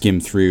skim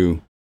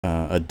through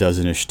a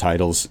dozen-ish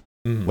titles,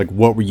 like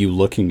what were you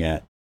looking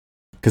at?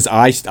 Because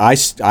I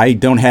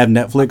don't have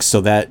Netflix,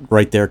 so that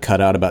right there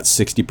cut out about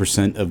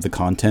 60% of the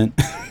content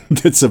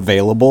that's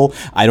available.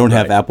 I don't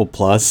have Apple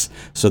Plus,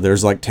 so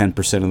there's like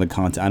 10% of the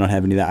content. I don't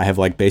have any of that. I have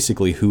like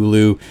basically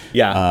Hulu,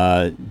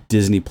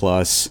 Disney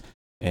Plus,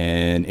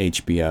 and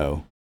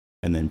HBO,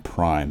 and then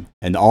Prime.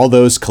 And all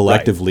those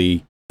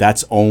collectively,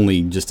 that's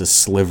only just a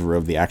sliver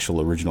of the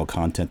actual original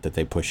content that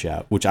they push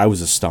out, which I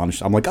was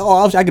astonished. I'm like,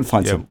 I can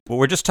find some. But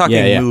we're just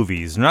talking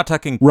movies. We're not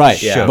talking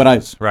shows,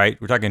 but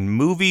we're talking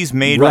movies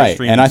made by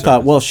streaming And I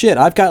thought, services. well, shit,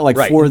 I've got like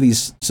 4 of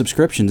these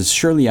subscriptions.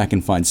 Surely I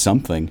can find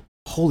something.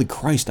 Holy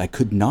Christ, I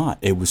could not.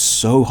 It was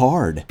so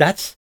hard.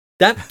 That's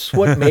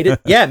what made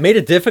it, it made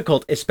it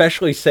difficult,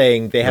 especially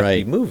saying they have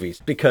to be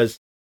movies, because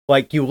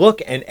like you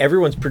look and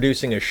everyone's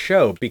producing a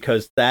show,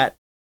 because that,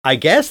 I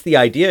guess the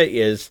idea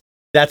is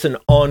that's an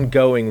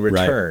ongoing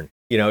return.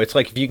 It's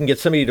like if you can get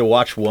somebody to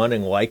watch one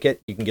and like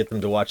it, you can get them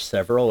to watch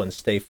several and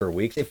stay for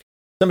weeks. If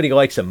somebody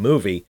likes a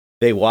movie,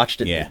 they watched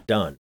it and it's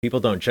done.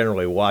 People don't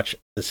generally watch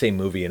the same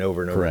movie and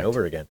over and over and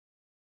over again.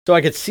 So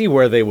I could see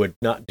where they would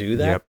not do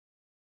that. Yep.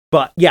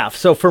 But yeah,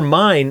 so for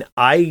mine,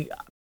 I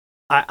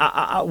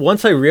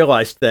once I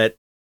realized that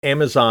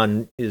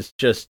Amazon is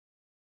just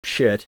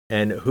shit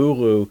and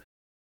Hulu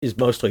is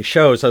mostly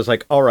shows, I was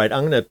like, all right,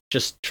 I'm going to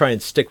just try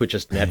and stick with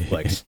just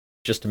Netflix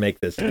just to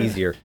make this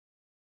easier.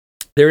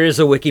 There is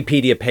a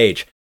Wikipedia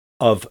page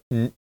of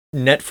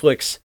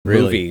Netflix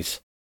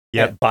movies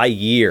by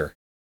year.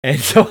 And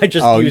so I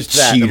just used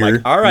that. I'm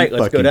like, all right,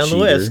 let's go down the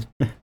list.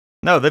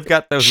 No, they've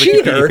got those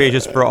Wikipedia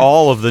pages for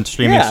all of the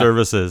streaming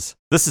services.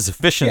 This is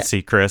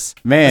efficiency, Chris.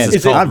 Man,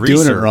 I'm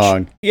doing it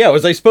wrong. Yeah,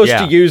 was I supposed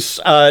to use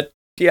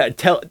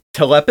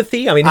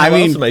telepathy? I mean, how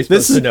else am I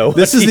supposed to know?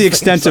 This is the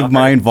extent of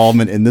my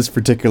involvement in this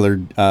particular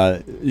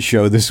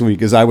show this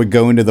week. Is I would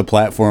go into the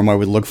platform, I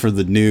would look for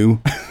the new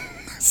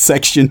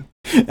section,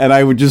 and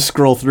I would just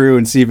scroll through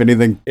and see if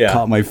anything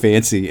caught my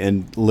fancy,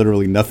 and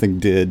literally nothing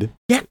did.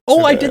 Yeah.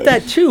 Oh, I did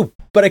that too,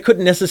 but I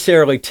couldn't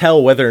necessarily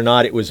tell whether or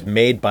not it was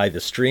made by the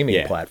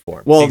streaming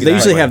platform. Well, they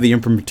usually have the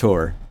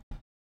imprimatur.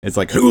 It's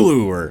like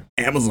Hulu or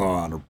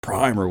Amazon or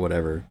Prime or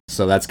whatever.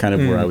 So that's kind of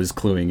where I was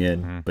cluing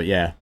in. But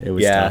yeah, it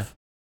was tough.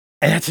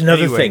 And that's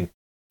another thing.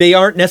 They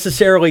aren't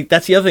necessarily,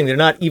 that's the other thing. They're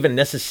not even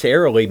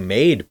necessarily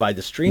made by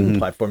the streaming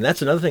platform.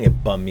 That's another thing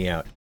that bummed me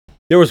out.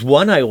 There was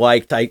one I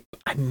liked. I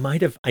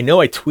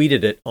know I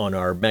tweeted it on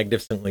our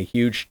Magnificently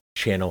Huge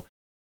channel.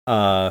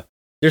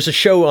 There's a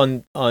show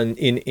on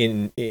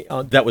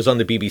that was on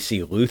the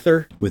BBC,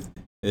 Luther, with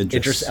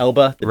Idris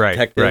Elba, the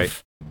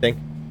detective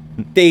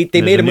thing. They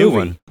There's made a new movie.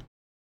 one.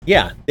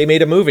 Yeah, they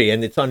made a movie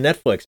and it's on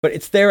Netflix, but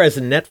it's there as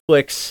a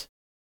Netflix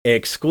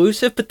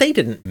exclusive, but they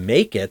didn't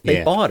make it.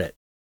 They bought it.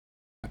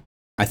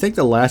 I think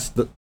the last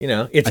it's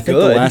I think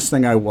good. the last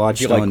thing I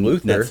watched on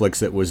Luther. Netflix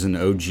that was an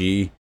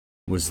OG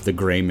was The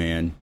Gray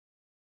Man,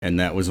 and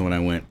that was when I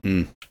went,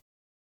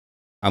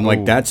 I'm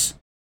like, that's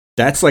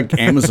That's like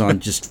Amazon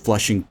just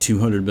flushing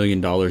 $200 million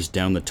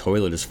down the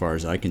toilet, as far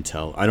as I can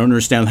tell. I don't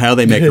understand how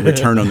they make a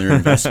return on their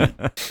investment.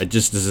 It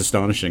just is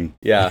astonishing.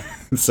 Yeah.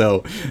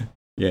 So,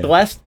 yeah. The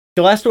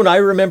last one I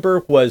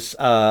remember was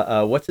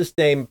what's his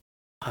name?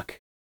 Fuck.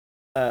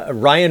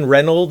 Ryan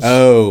Reynolds.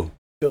 Oh.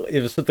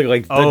 It was something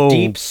like the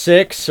Deep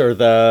Six or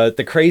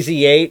the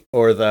Crazy Eight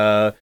or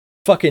the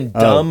fucking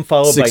Dumb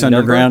followed Six by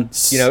Underground.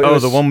 Number.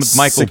 The one with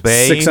Michael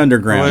Bay. Six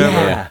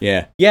Underground.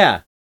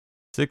 Yeah.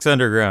 Six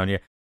Underground. Yeah.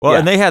 Well, Yeah.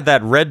 and they had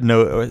that Red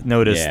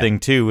Notice thing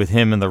too with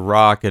him and The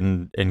Rock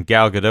and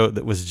Gal Gadot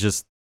that was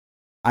just.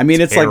 I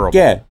mean, it's terrible.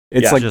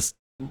 it's like just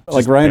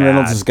Ryan bad.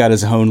 Reynolds has got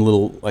his own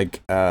little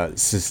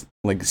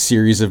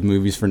series of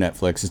movies for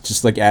Netflix. It's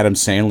just like Adam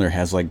Sandler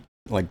has like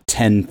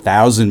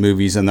 10,000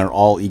 movies and they're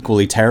all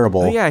equally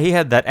terrible. Oh, yeah, he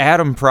had that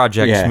Adam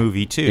Project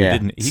movie too,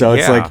 didn't he? So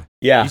it's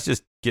he's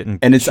just getting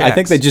and it's checks. I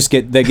think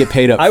they get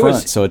paid up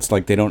front, so it's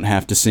like they don't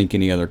have to sink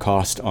any other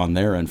cost on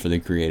their end for the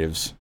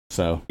creatives.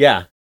 So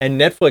yeah,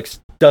 and Netflix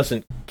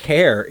doesn't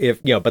care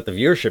if but the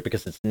viewership,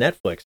 because it's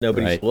Netflix,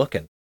 nobody's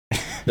looking.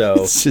 So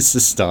it's just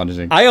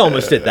astonishing. I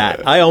almost did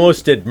that. I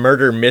almost did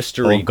Murder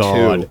Mystery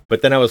 2,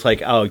 but then I was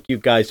like, oh, you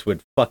guys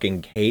would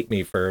fucking hate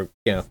me for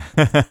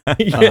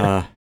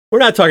We're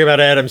not talking about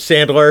Adam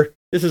Sandler.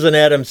 This is an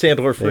Adam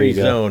Sandler free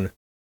zone.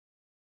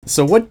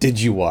 So what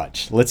did you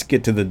watch? Let's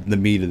get to the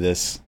meat of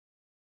this.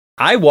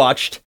 I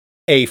watched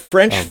a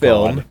French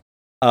film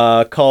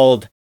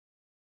called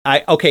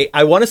I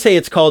want to say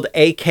it's called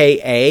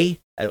AKA,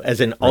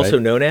 as in also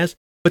known as,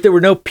 but there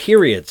were no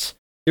periods.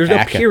 There's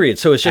no period,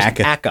 so it's just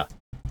Aka.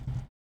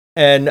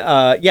 And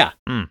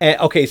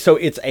and, so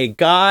it's a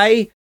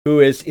guy who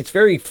it's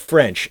very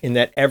French in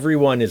that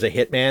everyone is a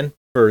hitman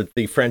for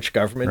the French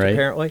government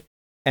apparently.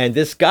 And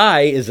this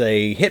guy is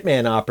a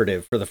hitman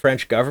operative for the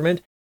French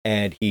government,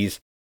 and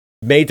he's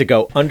made to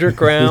go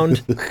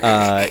underground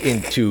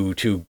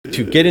to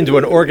get into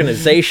an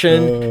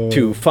organization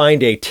to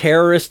find a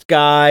terrorist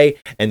guy,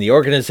 and the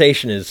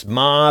organization is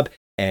mob,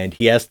 and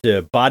he has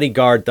to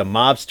bodyguard the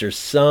mobster's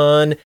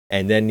son,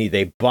 and then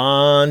they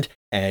bond,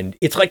 and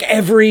it's like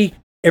every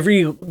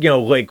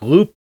like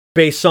Luc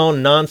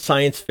Besson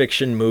non-science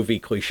fiction movie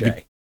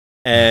cliche,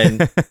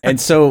 and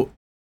so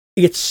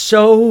it's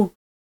so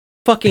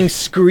fucking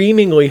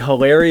screamingly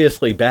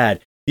hilariously bad.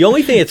 The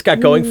only thing it's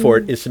got going for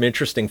it is some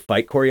interesting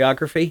fight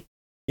choreography.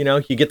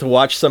 You get to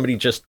watch somebody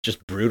just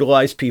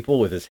brutalize people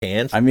with his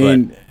hands. I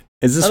mean,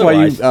 is this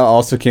why you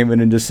also came in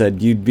and just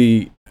said you'd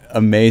be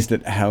amazed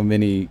at how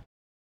many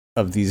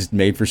of these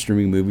made for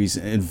streaming movies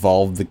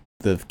involve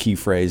the key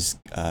phrase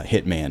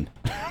hitman?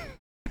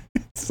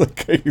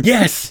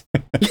 Yes.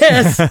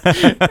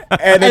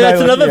 And that's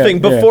another thing.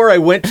 Before I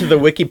went to the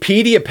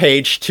Wikipedia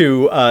page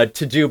to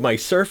do my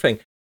surfing,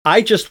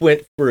 I just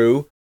went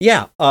through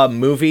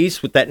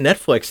movies with that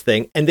Netflix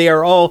thing, and they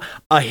are all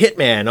a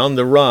hitman on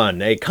the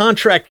run, a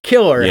contract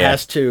killer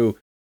has to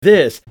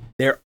this.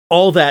 They're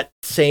all that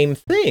same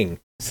thing.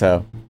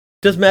 So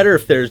doesn't matter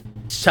if they're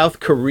South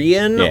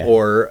Korean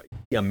or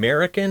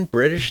American,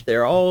 British.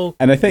 They're all.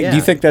 And I think, do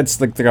you think that's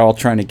like they're all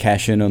trying to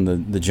cash in on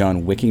the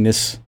John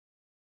Wickiness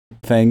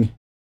thing,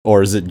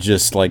 or is it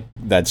just like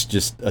that's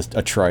just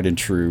a tried and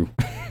true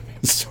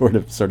sort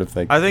of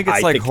thing? I think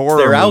it's like horror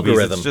their movies.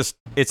 algorithm.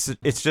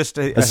 It's just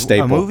a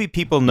staple. A movie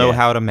people know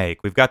how to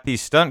make. We've got these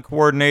stunt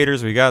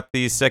coordinators. We got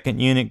these second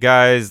unit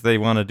guys. They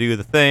want to do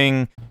the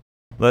thing.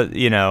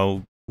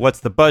 What's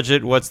the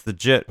budget? What's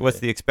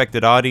the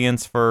expected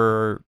audience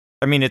for?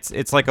 I mean,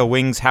 it's like a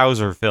Wings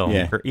Hauser film,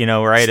 right?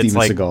 Steven It's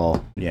like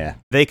Seagal.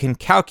 They can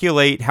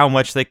calculate how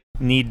much they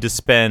need to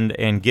spend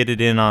and get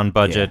it in on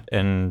budget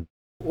and.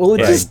 Well, it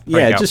just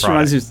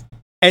reminds you.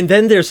 And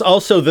then there's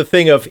also the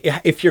thing of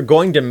if you're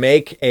going to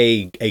make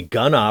a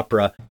gun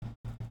opera,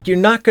 you're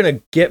not going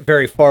to get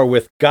very far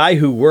with guy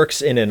who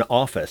works in an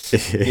office.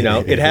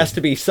 It has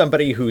to be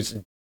somebody whose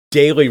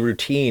daily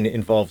routine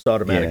involves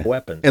automatic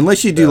weapons.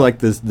 Unless you do like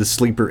the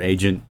sleeper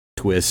agent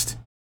twist,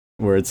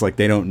 where it's like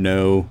they don't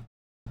know,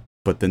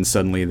 but then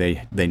suddenly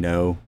they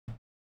know,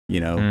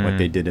 what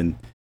they did in.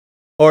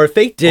 Or if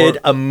they did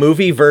a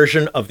movie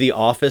version of The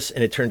Office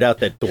and it turned out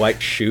that Dwight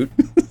Schrute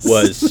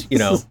was,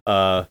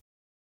 a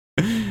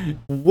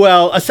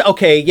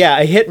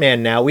hitman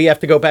now. We have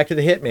to go back to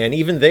the hitman.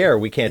 Even there,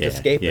 we can't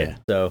escape it.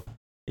 So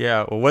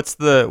yeah, well, what's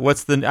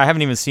the? I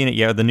haven't even seen it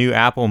yet. The new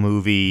Apple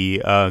movie,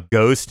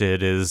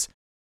 Ghosted, is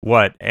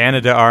what Ana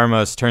de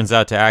Armas turns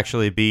out to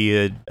actually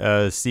be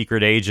a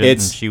secret agent,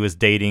 and she was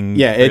dating.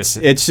 Yeah, Chris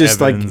it's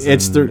just Evans, like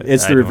it's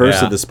the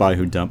reverse know. of The Spy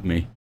Who Dumped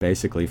Me,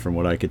 basically, from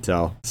what I could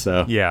tell.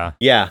 So yeah.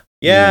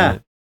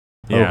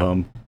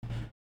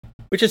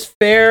 Which is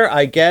fair,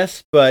 I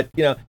guess, but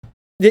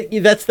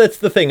that's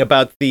the thing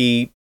about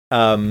the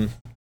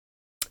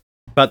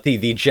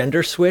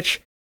gender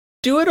switch.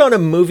 Do it on a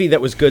movie that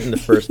was good in the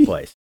first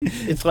place.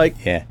 It's like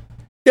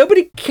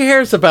nobody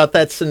cares about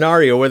that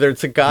scenario, whether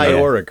it's a guy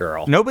or a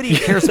girl. Nobody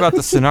cares about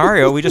the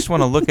scenario. We just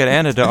want to look at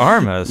Ana de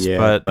Armas.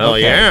 But Oh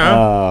my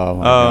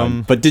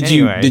God. But did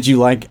anyway. you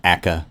like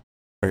Aka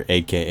or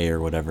AKA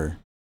or whatever?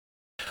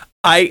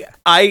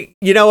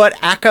 you know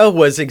what? Aka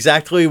was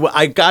exactly what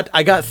I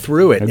got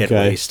through it at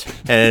least,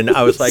 and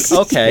I was like,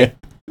 okay,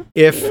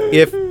 if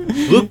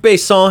Luc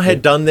Besson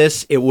had done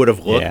this, it would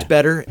have looked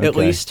better at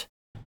least,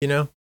 you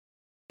know.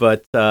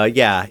 But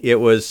it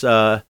was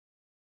I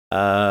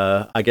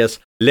guess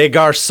Les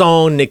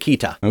Garçons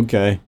Nikita.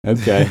 Okay,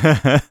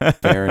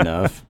 fair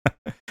enough.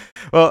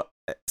 Well,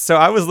 so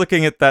I was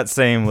looking at that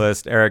same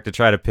list, Eric, to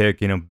try to pick,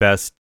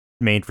 best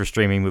made for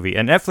streaming movie,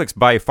 and Netflix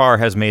by far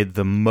has made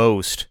the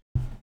most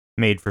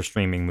made for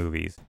streaming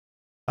movies.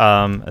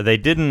 They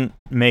didn't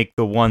make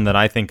the one that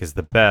I think is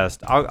the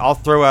best. I'll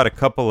throw out a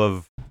couple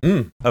of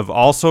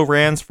also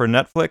rans for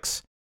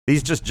Netflix.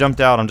 These just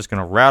jumped out. I'm just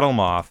going to rattle them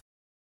off.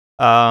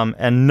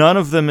 And none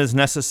of them is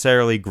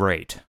necessarily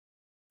great.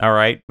 All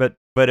right, but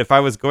if I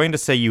was going to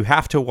say you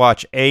have to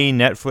watch a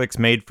Netflix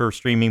made for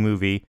streaming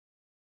movie,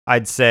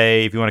 I'd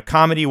say if you want a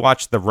comedy,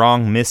 watch The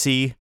Wrong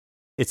Missy.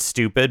 It's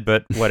stupid,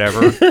 but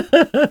whatever.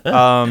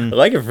 I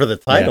like it for the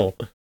title.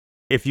 Yeah.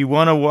 If you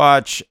want to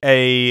watch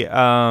a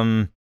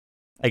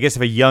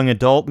if a young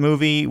adult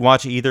movie,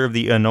 watch either of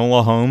the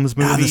Enola Holmes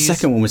movies. The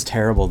second one was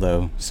terrible,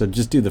 though, so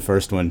just do the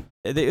first one.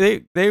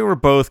 They were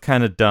both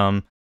kind of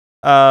dumb.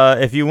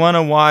 If you want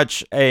to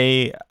watch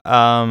a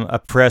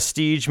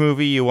prestige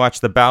movie, you watch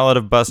The Ballad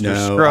of Buster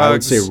Scruggs. I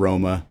would say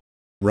Roma.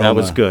 That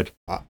was good.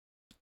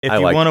 If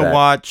you want to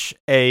watch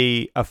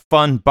a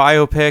fun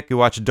biopic, you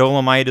watch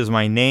Dolomite Is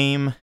My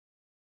Name.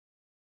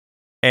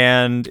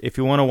 And if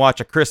you want to watch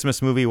a Christmas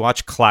movie,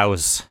 watch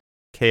Klaus.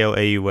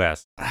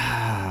 Klaus.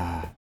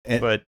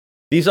 But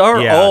these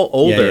are all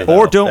older. Yeah.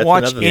 Or don't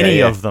watch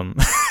any of them.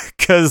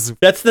 Because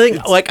that's the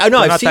thing. Like, I know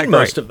I've seen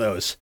most of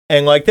those.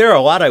 And like, there are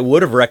a lot I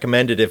would have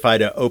recommended if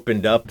I'd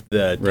opened up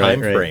the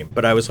time frame.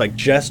 But I was like,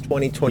 just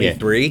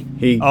 2023?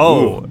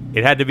 Yeah.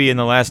 It had to be in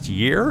the last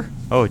year?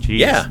 Oh, geez.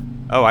 Yeah.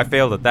 Oh, I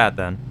failed at that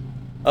then.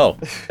 Oh,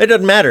 it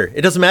doesn't matter.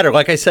 It doesn't matter.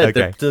 Like I said,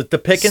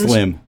 the pickings,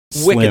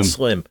 wicked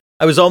slim.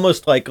 I was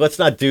almost like, let's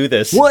not do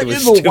this. What in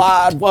the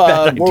wide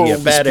world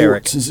of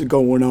Eric. sports is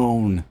going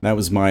on? That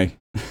was my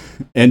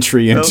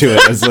entry into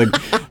it. I was like,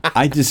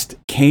 I just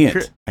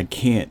can't. I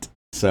can't.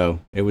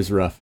 So it was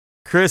rough.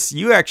 Chris,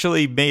 you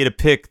actually made a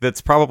pick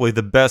that's probably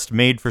the best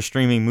made for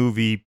streaming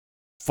movie,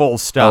 full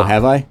stop. Oh,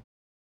 have I?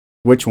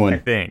 Which one?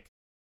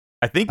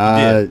 I think you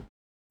did.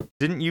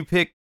 Didn't you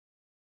pick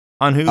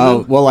on Hulu?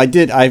 Oh, well, I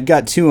did. I've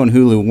got two on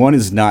Hulu. One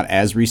is not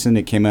as recent.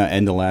 It came out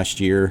end of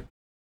last year,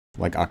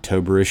 like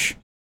October-ish,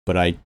 but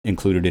I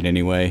included it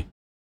anyway.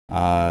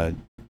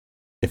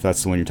 If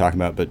that's the one you're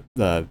talking about.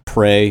 But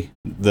Prey,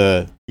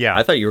 I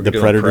thought you were the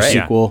doing Predator Prey.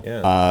 sequel,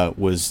 Yeah.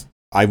 was.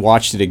 I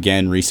watched it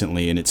again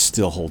recently, and it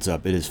still holds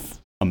up. It is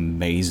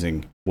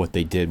amazing what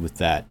they did with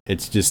that.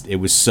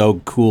 It was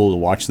so cool to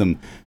watch them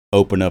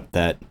open up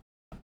that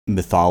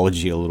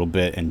mythology a little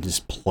bit and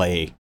just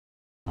play,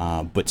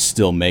 but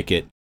still make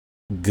it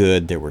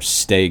good. There were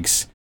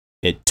stakes.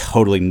 It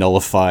totally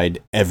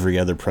nullified every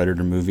other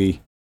Predator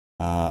movie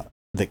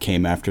that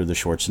came after the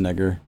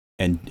Schwarzenegger,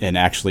 and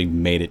actually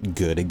made it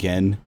good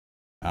again.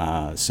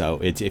 So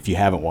if you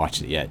haven't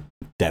watched it yet,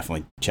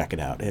 definitely check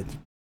it out.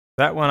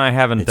 That one I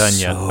haven't done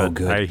yet, so but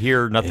good. I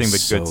hear nothing but good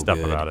so stuff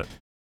good. about it.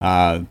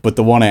 But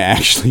the one I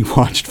actually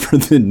watched for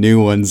the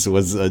new ones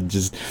was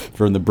just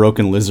from the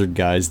Broken Lizard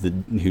guys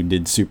who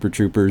did Super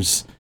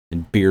Troopers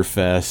and Beer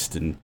Fest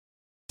and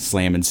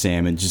Slam and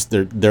Salmon. Just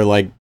they're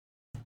like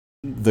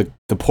the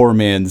poor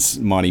man's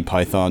Monty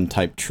Python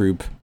type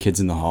troupe,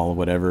 Kids in the Hall,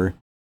 whatever.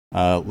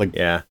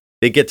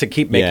 They get to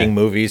keep making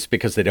movies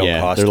because they don't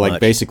cost much. They're like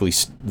much. basically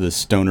the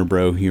stoner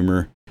bro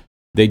humor.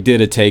 They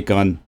did a take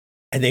on.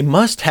 And they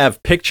must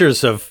have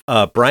pictures of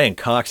Brian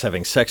Cox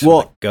having sex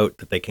with a goat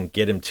that they can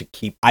get him to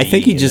keep. I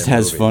think he just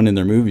has fun in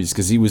their movies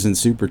because he was in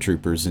Super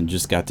Troopers and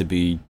just got to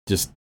be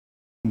just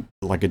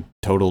like a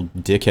total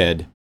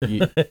dickhead.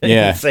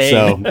 Yeah,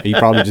 so he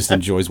probably just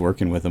enjoys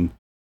working with him.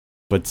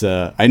 But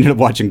I ended up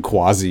watching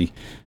Quasi,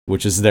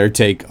 which is their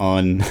take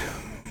on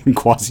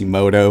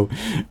Quasimodo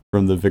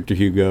from the Victor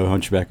Hugo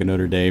Hunchback of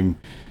Notre Dame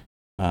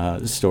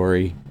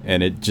story,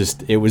 and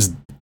it was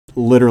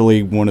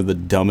literally one of the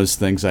dumbest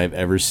things I've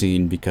ever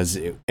seen because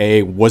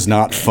it was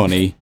not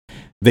funny.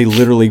 They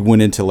literally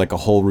went into like a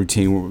whole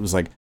routine where it was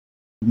like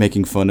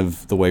making fun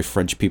of the way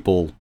French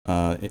people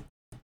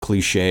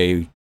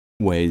cliche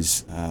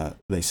ways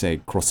they say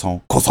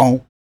croissant.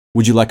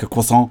 Would you like a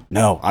croissant?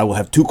 No, I will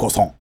have 2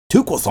 croissants.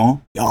 2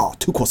 croissants? Yeah,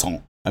 2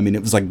 croissants. I mean,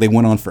 it was like they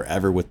went on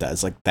forever with that.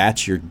 It's like,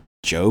 that's your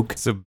joke?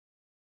 So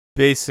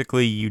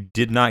basically you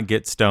did not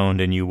get stoned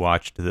and you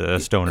watched the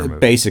stoner movie.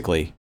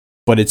 Basically.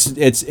 But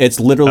it's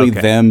literally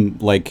them,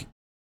 like,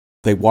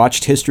 they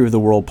watched History of the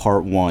World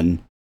Part 1,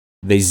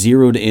 they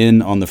zeroed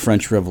in on the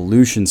French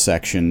Revolution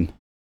section,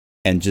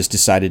 and just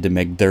decided to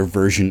make their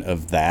version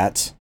of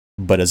that,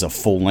 but as a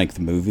full-length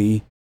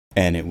movie,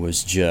 and it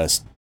was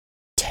just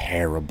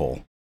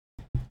terrible.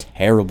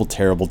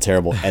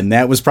 Terrible. And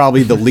that was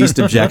probably the least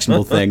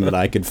objectionable thing that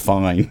I could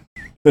find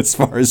as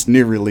far as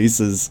new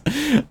releases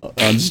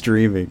on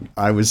streaming.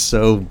 I was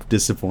so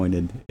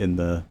disappointed in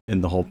the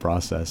whole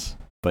process.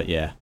 But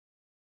yeah.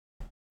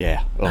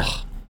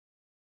 Ugh.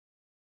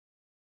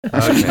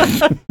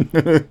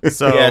 Okay.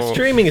 So Yeah,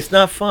 streaming is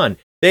not fun.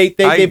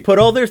 They put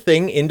all their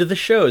thing into the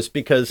shows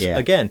because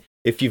again,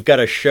 if you've got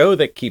a show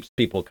that keeps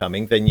people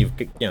coming, then you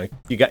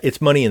got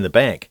it's money in the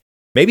bank.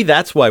 Maybe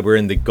that's why we're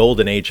in the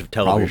golden age of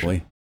television.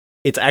 Probably.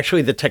 It's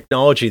actually the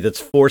technology that's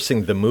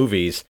forcing the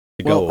movies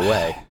to go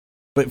away.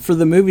 But for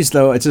the movies,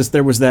 though, it's just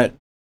there was that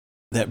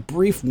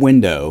brief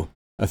window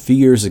a few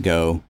years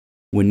ago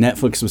when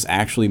Netflix was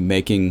actually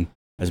making,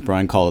 as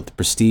Brian called it, the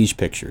prestige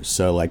pictures.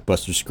 So like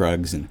Buster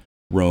Scruggs and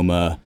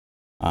Roma,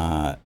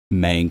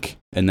 Mank,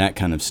 and that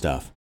kind of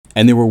stuff.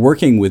 And they were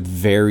working with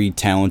very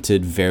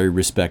talented, very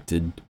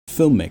respected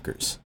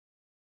filmmakers.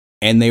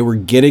 And they were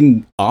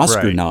getting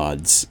Oscar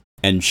nods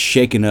and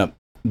shaking up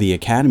the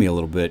Academy a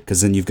little bit, because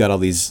then you've got all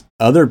these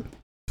other...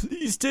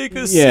 Please take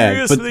us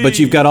seriously. But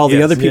you've got all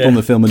the other people in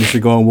the film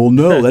industry going, well,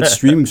 no, that's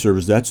streaming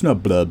service. That's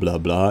not blah, blah,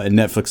 blah. And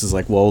Netflix is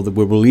like, well,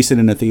 we'll release it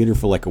in a theater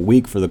for like a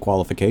week for the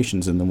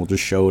qualifications, and then we'll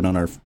just show it on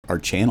our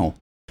channel.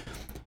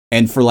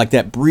 And for like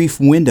that brief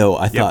window,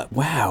 I thought,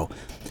 wow,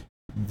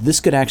 this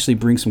could actually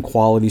bring some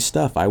quality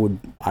stuff. I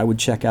would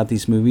check out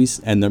these movies,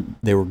 and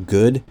they were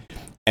good.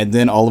 And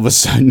then all of a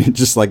sudden, it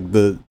just like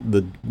the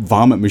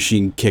vomit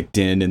machine kicked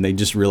in, and they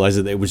just realized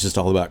that it was just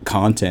all about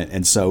content.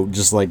 And so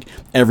just like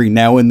every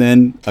now and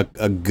then,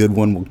 a good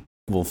one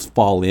will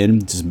fall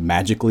in just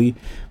magically.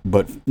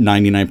 But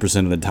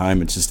 99% of the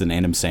time, it's just an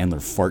Adam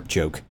Sandler fart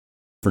joke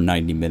for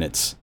 90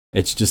 minutes.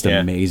 It's just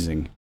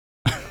amazing.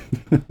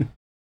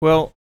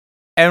 Well,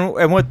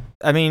 and what,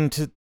 I mean,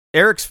 to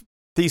Eric's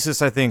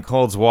thesis, I think,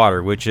 holds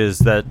water, which is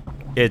that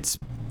it's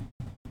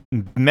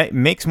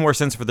makes more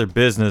sense for their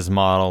business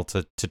model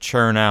to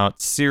churn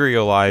out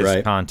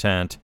serialized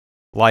content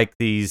like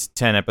these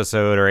 10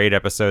 episode or 8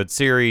 episode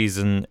series,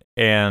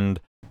 and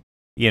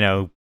you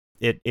know,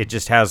 it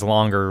just has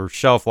longer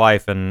shelf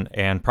life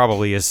and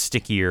probably is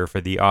stickier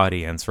for the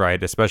audience,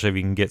 right? Especially if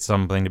you can get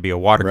something to be a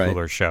water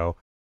cooler show.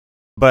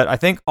 But I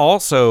think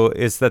also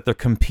is that they're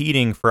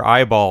competing for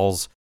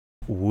eyeballs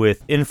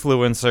with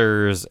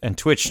influencers and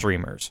Twitch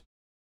streamers,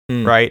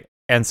 right?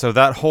 And so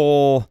that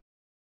whole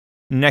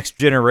next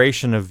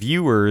generation of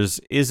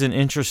viewers isn't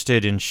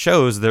interested in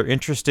shows; they're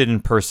interested in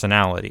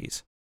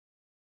personalities,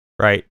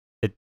 right?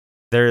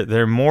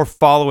 They're more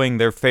following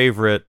their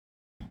favorite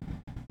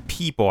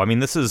people. I mean,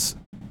 this is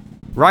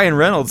Ryan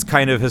Reynolds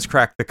kind of has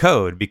cracked the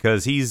code,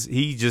 because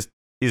he just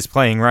is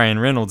playing Ryan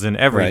Reynolds in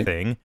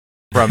everything,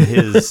 from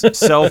his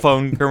cell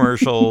phone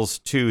commercials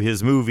to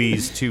his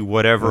movies to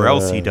whatever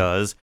else he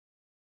does,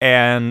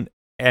 and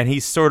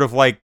he's sort of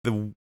like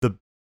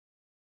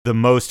the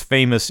most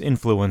famous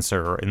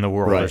influencer in the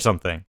world or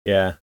something.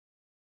 Yeah.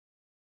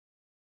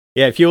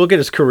 Yeah, if you look at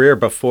his career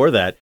before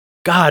that,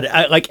 God,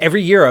 like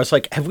every year I was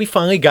like, have we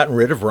finally gotten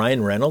rid of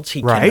Ryan Reynolds?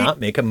 He cannot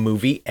make a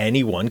movie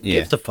anyone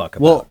gives a fuck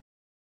about.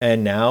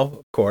 And now,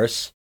 of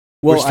course,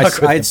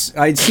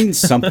 I'd seen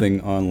something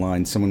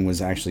online. Someone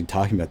was actually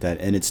talking about that,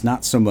 and it's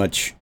not so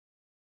much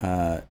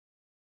the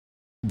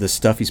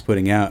stuff he's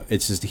putting out.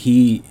 It's just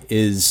he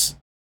is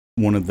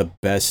one of the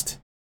best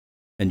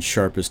and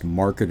sharpest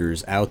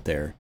marketers out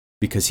there,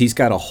 because he's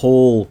got a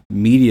whole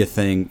media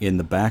thing in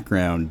the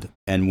background,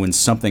 and when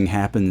something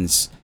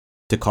happens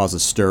to cause a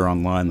stir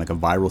online, like a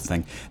viral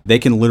thing, they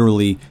can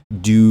literally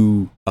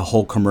do a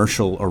whole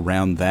commercial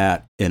around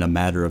that in a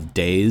matter of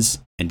days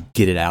and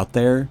get it out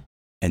there,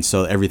 and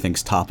so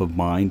everything's top of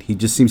mind. He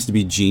just seems to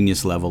be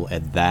genius level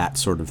at that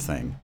sort of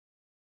thing.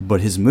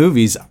 But his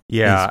movies...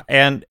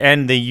 and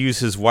they use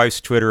his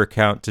wife's Twitter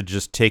account to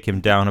just take him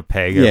down a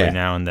peg every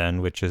now and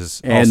then, which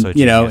is also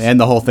genius. And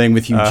the whole thing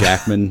with Hugh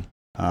Jackman,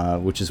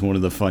 which is one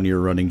of the funnier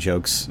running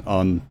jokes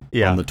on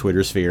the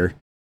Twitter sphere.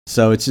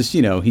 So it's just,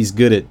 he's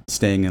good at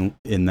staying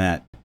in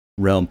that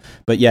realm.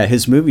 But yeah,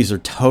 his movies are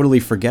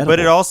totally forgettable. But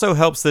it also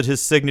helps that his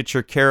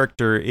signature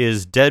character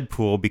is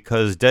Deadpool,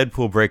 because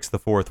Deadpool breaks the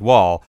fourth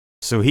wall.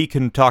 So he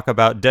can talk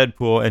about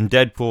Deadpool, and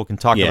Deadpool can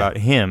talk about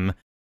him.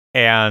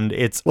 And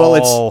it's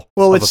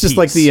it's just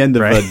like the end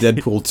of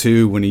Deadpool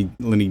 2 when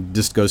he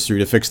just goes through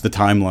to fix the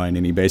timeline,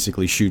 and he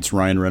basically shoots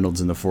Ryan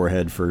Reynolds in the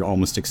forehead for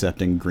almost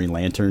accepting Green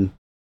Lantern.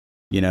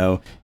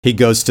 He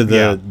goes to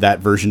that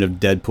version of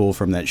Deadpool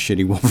from that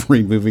shitty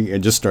Wolverine movie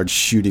and just starts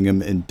shooting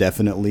him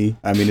indefinitely.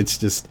 I mean, it's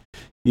just,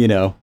 he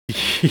knows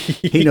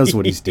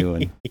what he's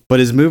doing. But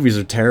his movies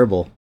are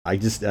terrible. I'm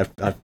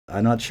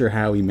not sure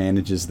how he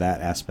manages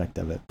that aspect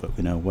of it, but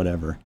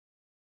whatever.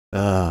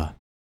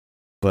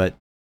 But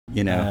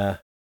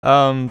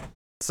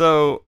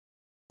so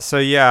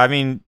yeah, I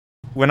mean,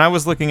 when I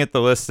was looking at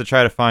the list to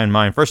try to find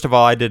mine, first of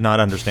all, I did not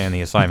understand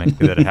the assignment,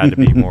 that it had to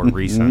be more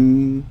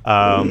recent.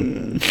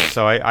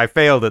 So I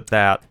failed at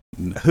that.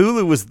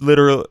 Hulu was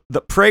literally,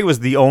 Prey was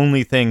the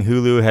only thing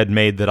Hulu had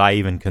made that I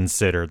even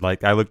considered.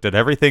 Like, I looked at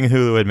everything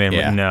Hulu had made,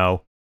 like,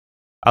 no.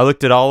 I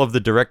looked at all of the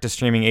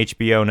direct-to-streaming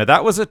HBO. Now,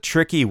 that was a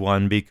tricky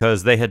one,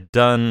 because they had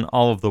done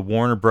all of the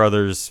Warner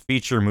Brothers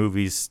feature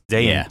movies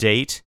day and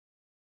date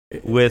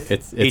with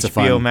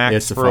HBO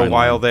Max for a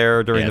while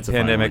there during the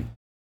pandemic.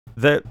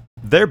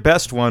 Their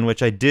best one,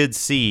 which I did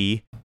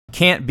see,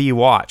 can't be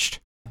watched.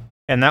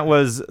 and that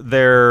was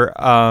their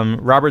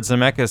Robert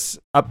Zemeckis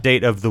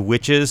update of The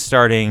Witches,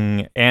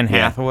 starring Anne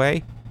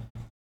Hathaway.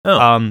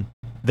 Oh.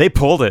 They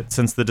pulled it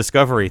since the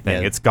Discovery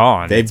thing. Yeah. It's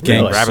gone. They've It's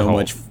been gained rabbit so hole.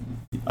 much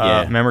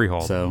Memory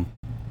hole. So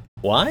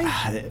Why?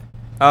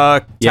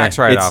 Tax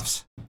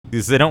write-offs.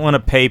 Because they don't want to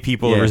pay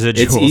people residuals.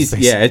 It's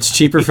easy, it's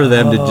cheaper for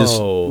them to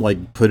just Oh.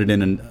 like put it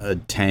in a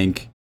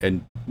tank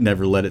and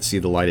never let it see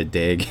the light of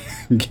day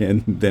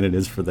again than it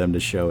is for them to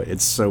show it.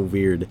 It's so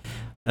weird.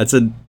 That's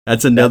another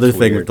That's thing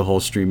weird. with the whole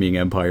streaming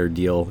empire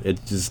deal.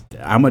 It's just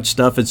how much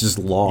stuff is just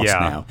lost Yeah.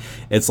 now.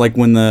 It's like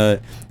when they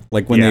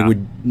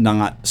would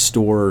not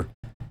store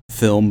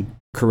film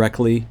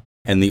correctly,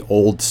 and the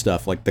old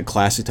stuff, like the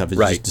classic stuff, is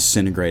Right. just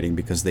disintegrating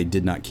because they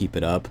did not keep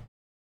it up.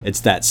 It's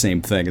that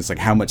same thing. It's like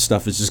how much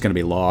stuff is just going to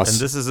be lost.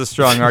 And this is a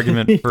strong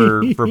argument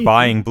for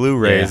buying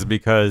Blu-rays Yeah.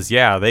 because,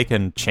 they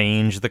can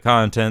change the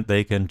content.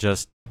 They can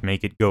just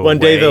make it go One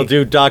day away. they'll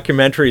do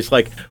documentaries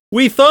like,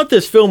 we thought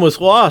this film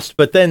was lost,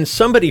 but then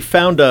somebody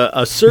found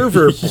a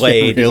server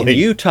blade Really? in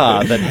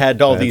Utah that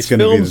had all That's these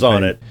gonna be the films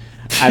on thing. it.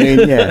 I mean,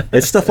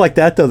 it's stuff like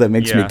that though that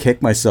makes me Yeah.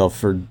 kick myself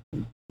for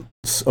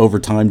over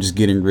time just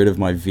getting rid of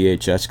my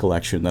VHS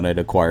collection that I'd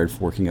acquired for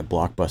working at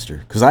Blockbuster,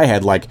 because I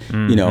had like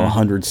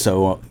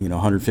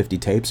 150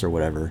 tapes or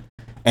whatever,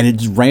 and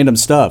it's random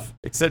stuff.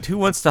 Except who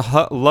wants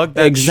to lug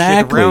that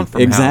shit around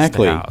from house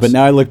to house? But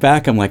now I look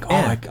back, I'm like,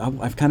 Yeah.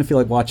 I kind of feel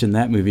like watching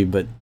that movie,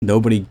 but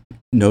nobody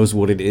knows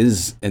what it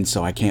is, and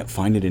so I can't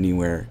find it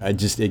anywhere.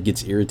 It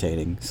gets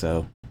irritating.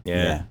 So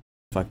Yeah.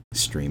 fuck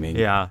streaming.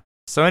 Yeah.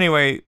 So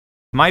anyway,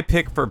 my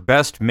pick for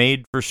best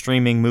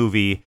made-for-streaming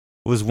movie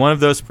was one of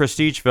those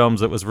prestige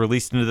films that was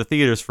released into the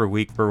theaters for a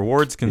week for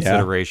awards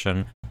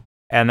consideration,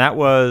 and that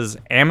was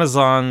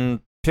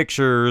Amazon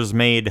Pictures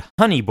made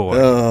Honey Boy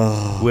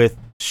Ugh. with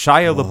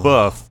Shia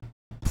LaBeouf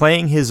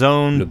playing his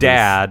own LaBeouf.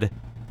 dad,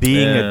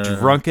 being a Yeah.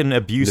 drunken,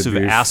 abusive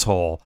LaBeouf.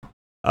 asshole.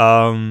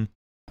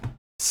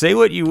 Say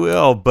what you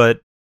will,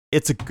 but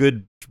it's a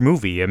good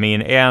movie. I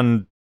mean,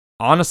 and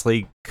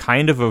honestly,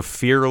 kind of a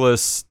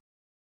fearless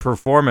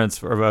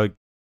performance of a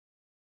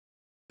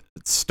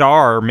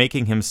star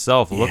making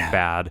himself look Yeah.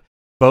 bad.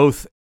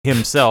 Both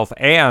himself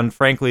and,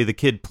 frankly, the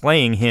kid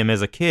playing him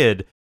as a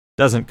kid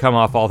doesn't come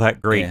off all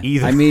that great Yeah.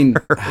 either. I mean,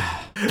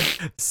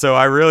 So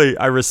I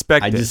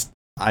respect it.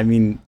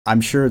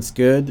 I'm sure it's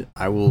good.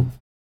 I will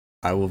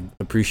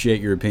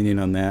appreciate your opinion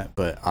on that,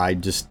 but I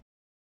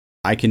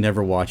can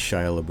never watch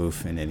Shia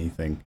LaBeouf in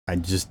anything. I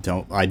just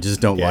don't like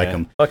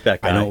him. Fuck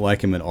that guy. I don't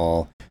like him at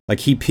all.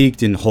 Like, he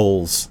peaked in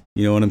Holes.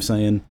 You know what I'm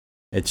saying?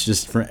 It's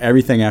just, for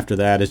everything after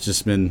that, it's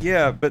just been.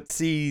 Yeah, but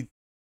see,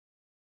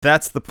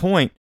 that's the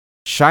point.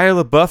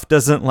 Shia LaBeouf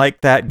doesn't like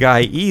that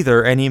guy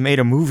either, and he made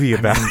a movie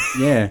about it.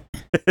 Yeah.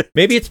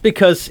 Maybe it's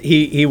because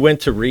he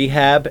went to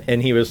rehab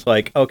and he was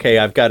like, okay,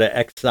 I've got to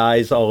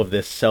excise all of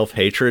this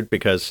self-hatred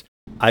because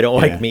I don't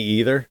Yeah. like me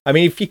either. I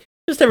mean,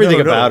 just everything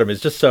No. about him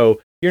is just so,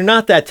 you're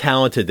not that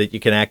talented that you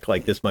can act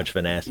like this much of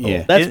an asshole.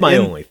 Yeah. That's my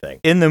In- only thing.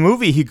 In the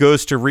movie, he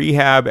goes to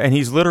rehab, and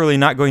he's literally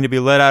not going to be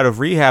let out of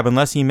rehab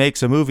unless he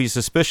makes a movie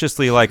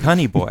suspiciously like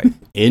Honey Boy.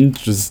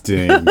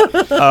 Interesting. Uh,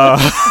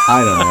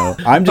 I don't know.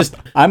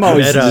 I'm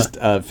always Meta. just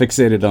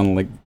fixated on,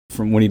 like,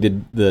 from when he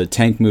did the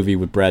Tank movie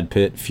with Brad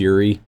Pitt,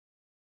 Fury.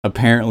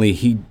 Apparently,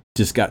 he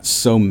just got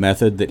so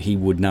method that he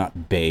would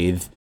not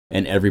bathe,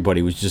 and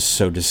everybody was just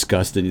so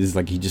disgusted. It's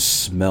like he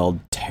just smelled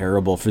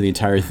terrible for the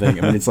entire thing.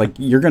 I mean, it's like,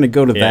 you're gonna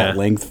go to Yeah. that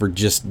length for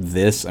just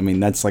this. I mean,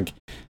 that's like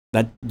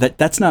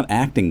that's not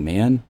acting,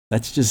 man.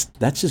 That's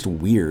just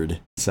weird.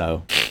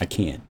 So I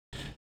can't.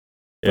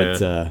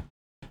 Yeah.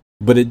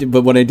 But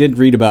what I did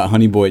read about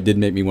Honey Boy, it did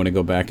make me want to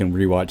go back and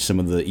rewatch some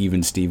of the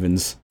Even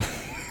Stevens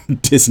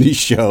Disney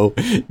show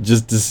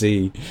just to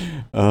see.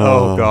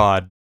 oh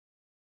God,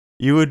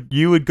 you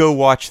would go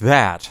watch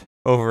that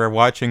over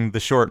watching the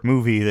short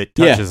movie that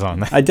touches on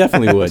that. I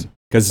definitely would,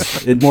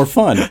 because it's more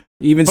fun.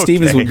 Even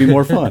Stevens would be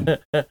more fun.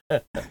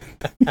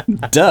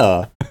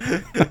 Duh.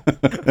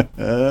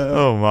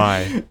 Oh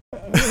my!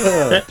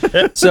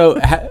 So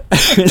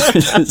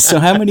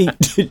how many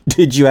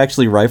did you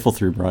actually rifle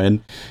through,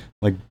 Brian?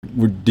 Like,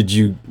 did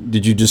you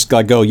just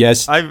go,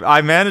 yes?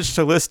 I managed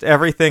to list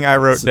everything I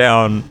wrote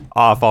down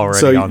off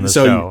already on the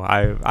show.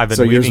 I've been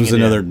So yours weaving was it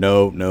in. another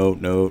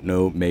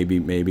no,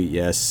 maybe,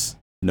 yes,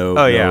 no,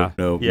 Oh yeah,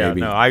 no, yeah.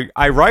 maybe. No,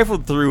 I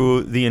rifled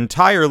through the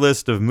entire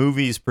list of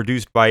movies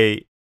produced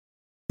by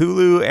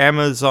Hulu,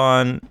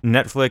 Amazon,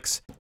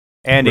 Netflix,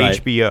 and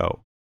Right. HBO.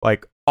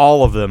 Like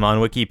all of them on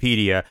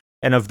Wikipedia.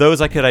 And of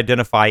those, I could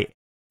identify,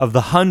 of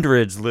the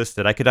hundreds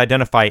listed, I could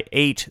identify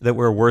 8 that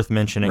were worth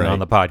mentioning Right. on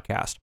the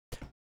podcast.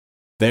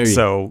 There you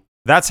So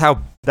that's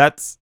how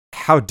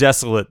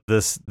desolate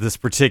this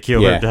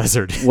particular Yeah.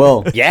 desert is.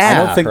 Well,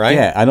 Yeah,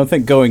 I don't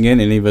think going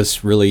in, any of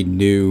us really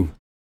knew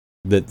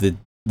that the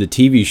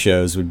TV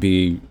shows would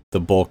be the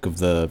bulk of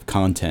the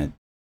content.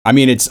 I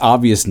mean, it's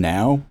obvious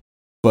now,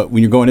 but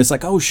when you're going, it's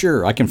like, oh,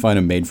 sure, I can find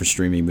a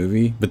made-for-streaming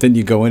movie. But then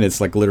you go in, it's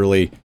like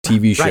literally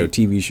TV show, Right.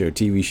 TV show,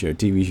 TV show,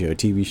 TV show,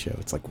 TV show.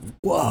 It's like,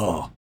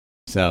 whoa.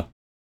 So,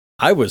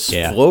 I was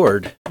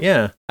floored.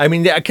 Yeah. I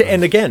mean,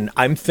 and again,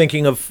 I'm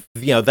thinking of,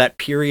 Yeah. I mean, and again, I'm thinking of, that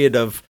period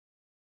of,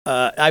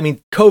 I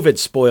mean, COVID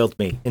spoiled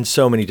me in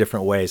so many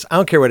different ways. I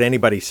don't care what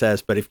anybody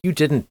says, but if you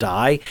didn't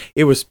die,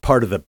 it was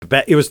part of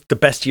it was the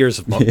best years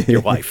of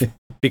your life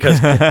because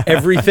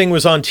everything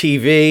was on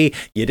TV.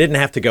 You didn't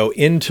have to go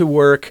into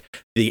work.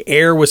 The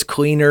air was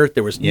cleaner.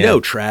 There was no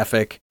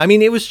traffic. I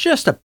mean, it was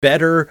just a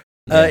better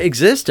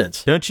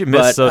existence. Don't you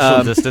miss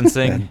social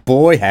distancing?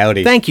 Boy,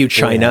 howdy. Thank you,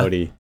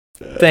 China.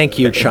 Thank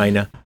you,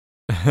 China.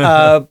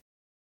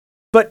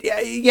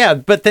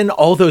 But then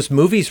all those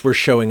movies were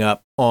showing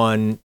up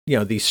on,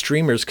 these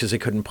streamers because they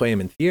couldn't play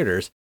them in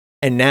theaters.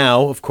 And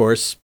now, of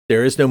course,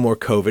 there is no more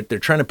COVID. They're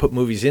trying to put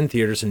movies in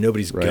theaters and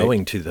nobody's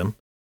going to them.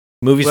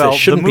 Movies that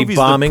shouldn't be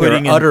bombing or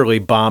utterly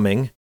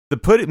bombing.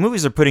 The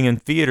movies they're putting in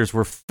theaters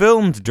were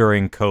filmed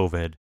during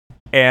COVID,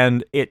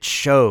 and it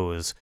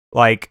shows.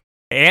 Like,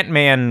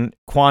 Ant-Man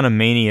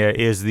Quantumania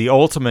is the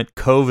ultimate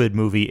COVID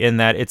movie in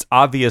that it's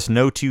obvious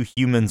no two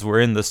humans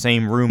were in the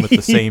same room at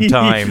the same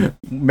time.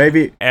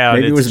 maybe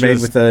it was made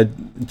with a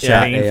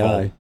chat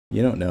AI.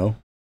 You don't know.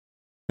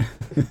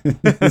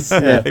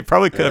 They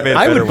probably could have made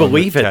I would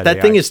believe it.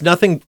 That thing is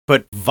nothing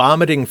but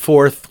vomiting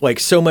forth like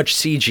so much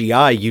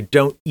CGI, you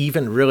don't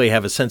even really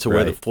have a sense of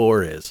where the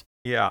floor is.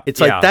 Yeah. It's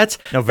like that's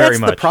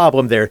the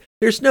problem there.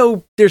 There's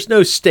no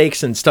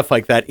stakes and stuff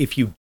like that if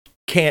you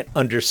can't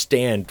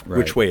understand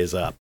which way is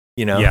up,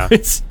 Yeah.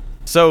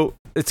 So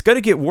it's going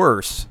to get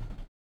worse.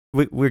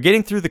 We're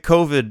getting through the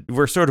COVID.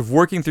 We're sort of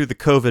working through the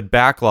COVID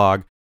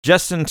backlog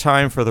just in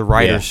time for the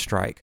writer's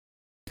strike.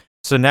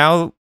 So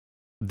now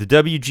the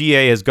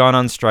WGA has gone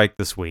on strike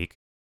this week.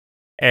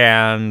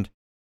 And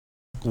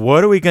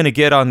what are we going to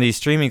get on these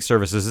streaming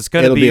services? It's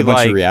going to be a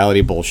bunch of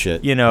reality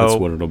bullshit. That's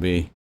what it'll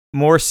be.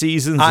 More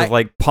seasons of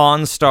like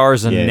Pawn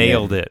Stars and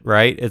Nailed It,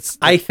 right?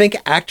 I think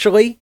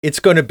actually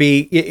it's going to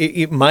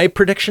be my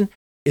prediction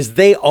is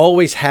they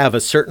always have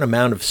a certain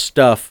amount of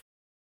stuff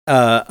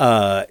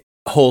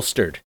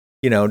holstered,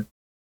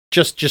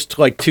 just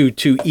like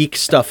to eke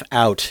stuff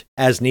out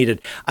as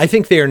needed. I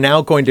think they are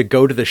now going to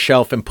go to the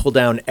shelf and pull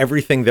down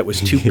everything that was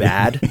too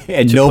bad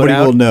and nobody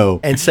will know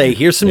and say,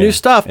 here's some new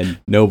stuff. And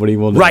nobody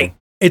will know. Right.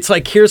 It's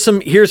like, here's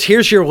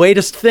your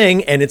latest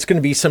thing, and it's going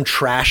to be some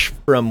trash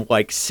from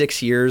like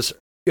 6 years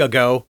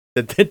ago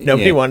that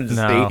nobody wanted to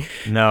see.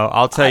 No,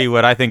 I'll tell you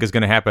what I think is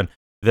going to happen.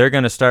 They're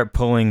going to start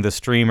pulling the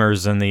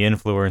streamers and the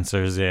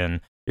influencers in.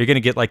 You're going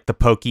to get like the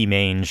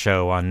Pokimane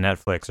show on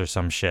Netflix or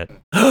some shit.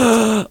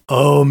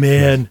 Oh,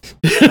 man.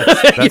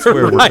 That's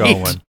where we're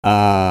going.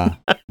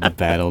 The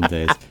bad old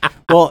days.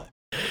 Well,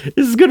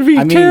 this is going to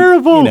be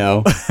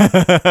terrible.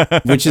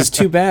 Which is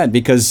too bad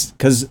because...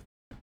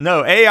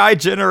 No, AI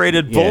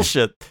generated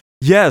bullshit.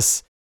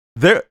 Yes.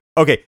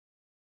 Okay.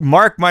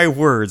 Mark my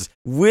words.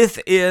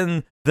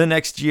 Within the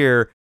next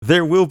year,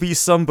 there will be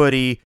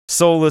somebody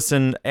soulless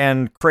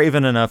and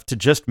craven enough to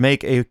just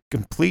make a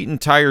complete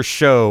entire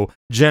show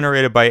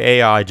generated by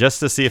AI just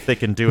to see if they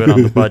can do it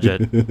on the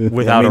budget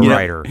without a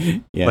writer.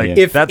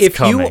 That's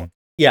coming.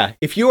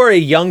 If you are a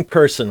young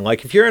person,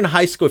 like if you're in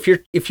high school,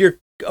 if you're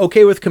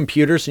okay with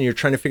computers and you're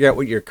trying to figure out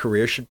what your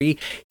career should be,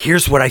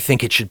 here's what I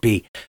think it should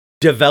be.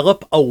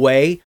 Develop a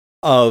way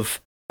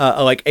of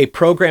like a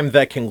program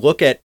that can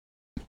look at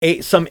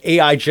some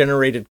AI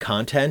generated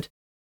content,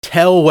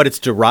 tell what it's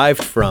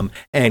derived from,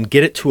 and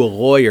get it to a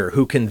lawyer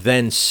who can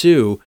then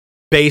sue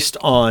based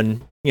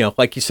on,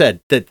 like you said,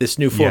 that this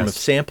new form of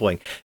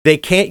sampling. They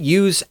can't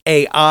use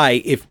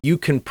AI if you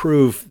can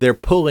prove they're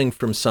pulling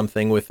from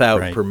something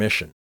without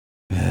permission.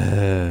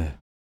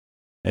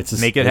 It's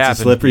a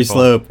slippery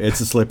slope. It's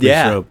a slippery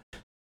slope.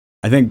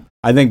 I think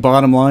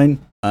bottom line,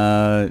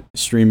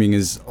 streaming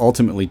is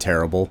ultimately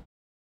terrible,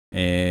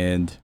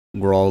 and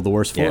we're all the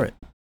worse for it.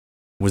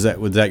 Was that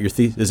your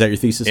is that your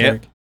thesis,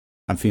 Eric?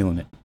 I'm feeling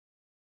it.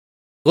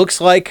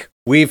 Looks like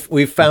we've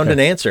found an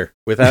answer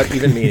without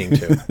even meaning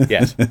to.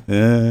 Yes.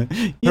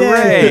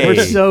 Hooray!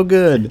 We're so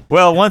good.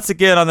 Well, once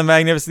again on the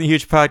Magnificently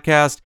Huge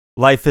podcast,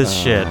 life is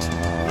shit.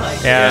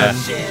 And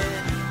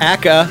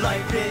ACCA.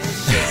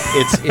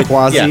 It's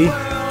Quasi.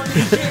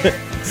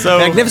 So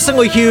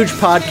Magnificently Huge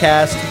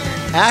podcast.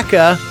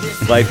 ACCA.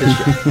 Life is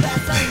shit.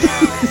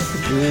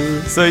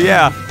 So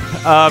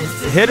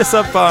hit us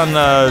up on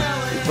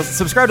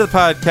subscribe to the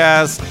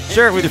podcast,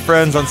 share it with your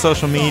friends on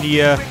social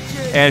media,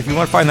 and if you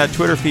want to find that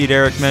Twitter feed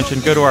Eric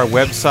mentioned, go to our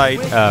website,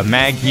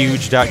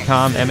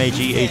 maghuge.com,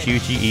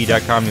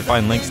 maghuge.com. You'll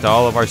find links to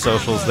all of our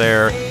socials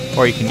there,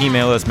 or you can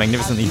email us,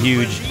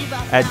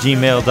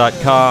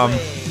 magnificentlyhuge@gmail.com,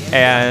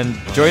 and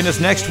join us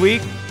next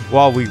week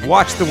while we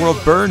watch the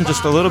world burn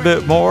just a little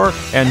bit more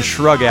and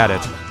shrug at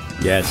it.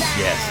 Yes.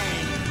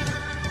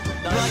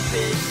 Life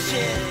is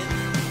shit.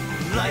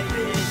 Life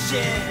is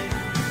shit.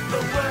 The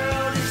world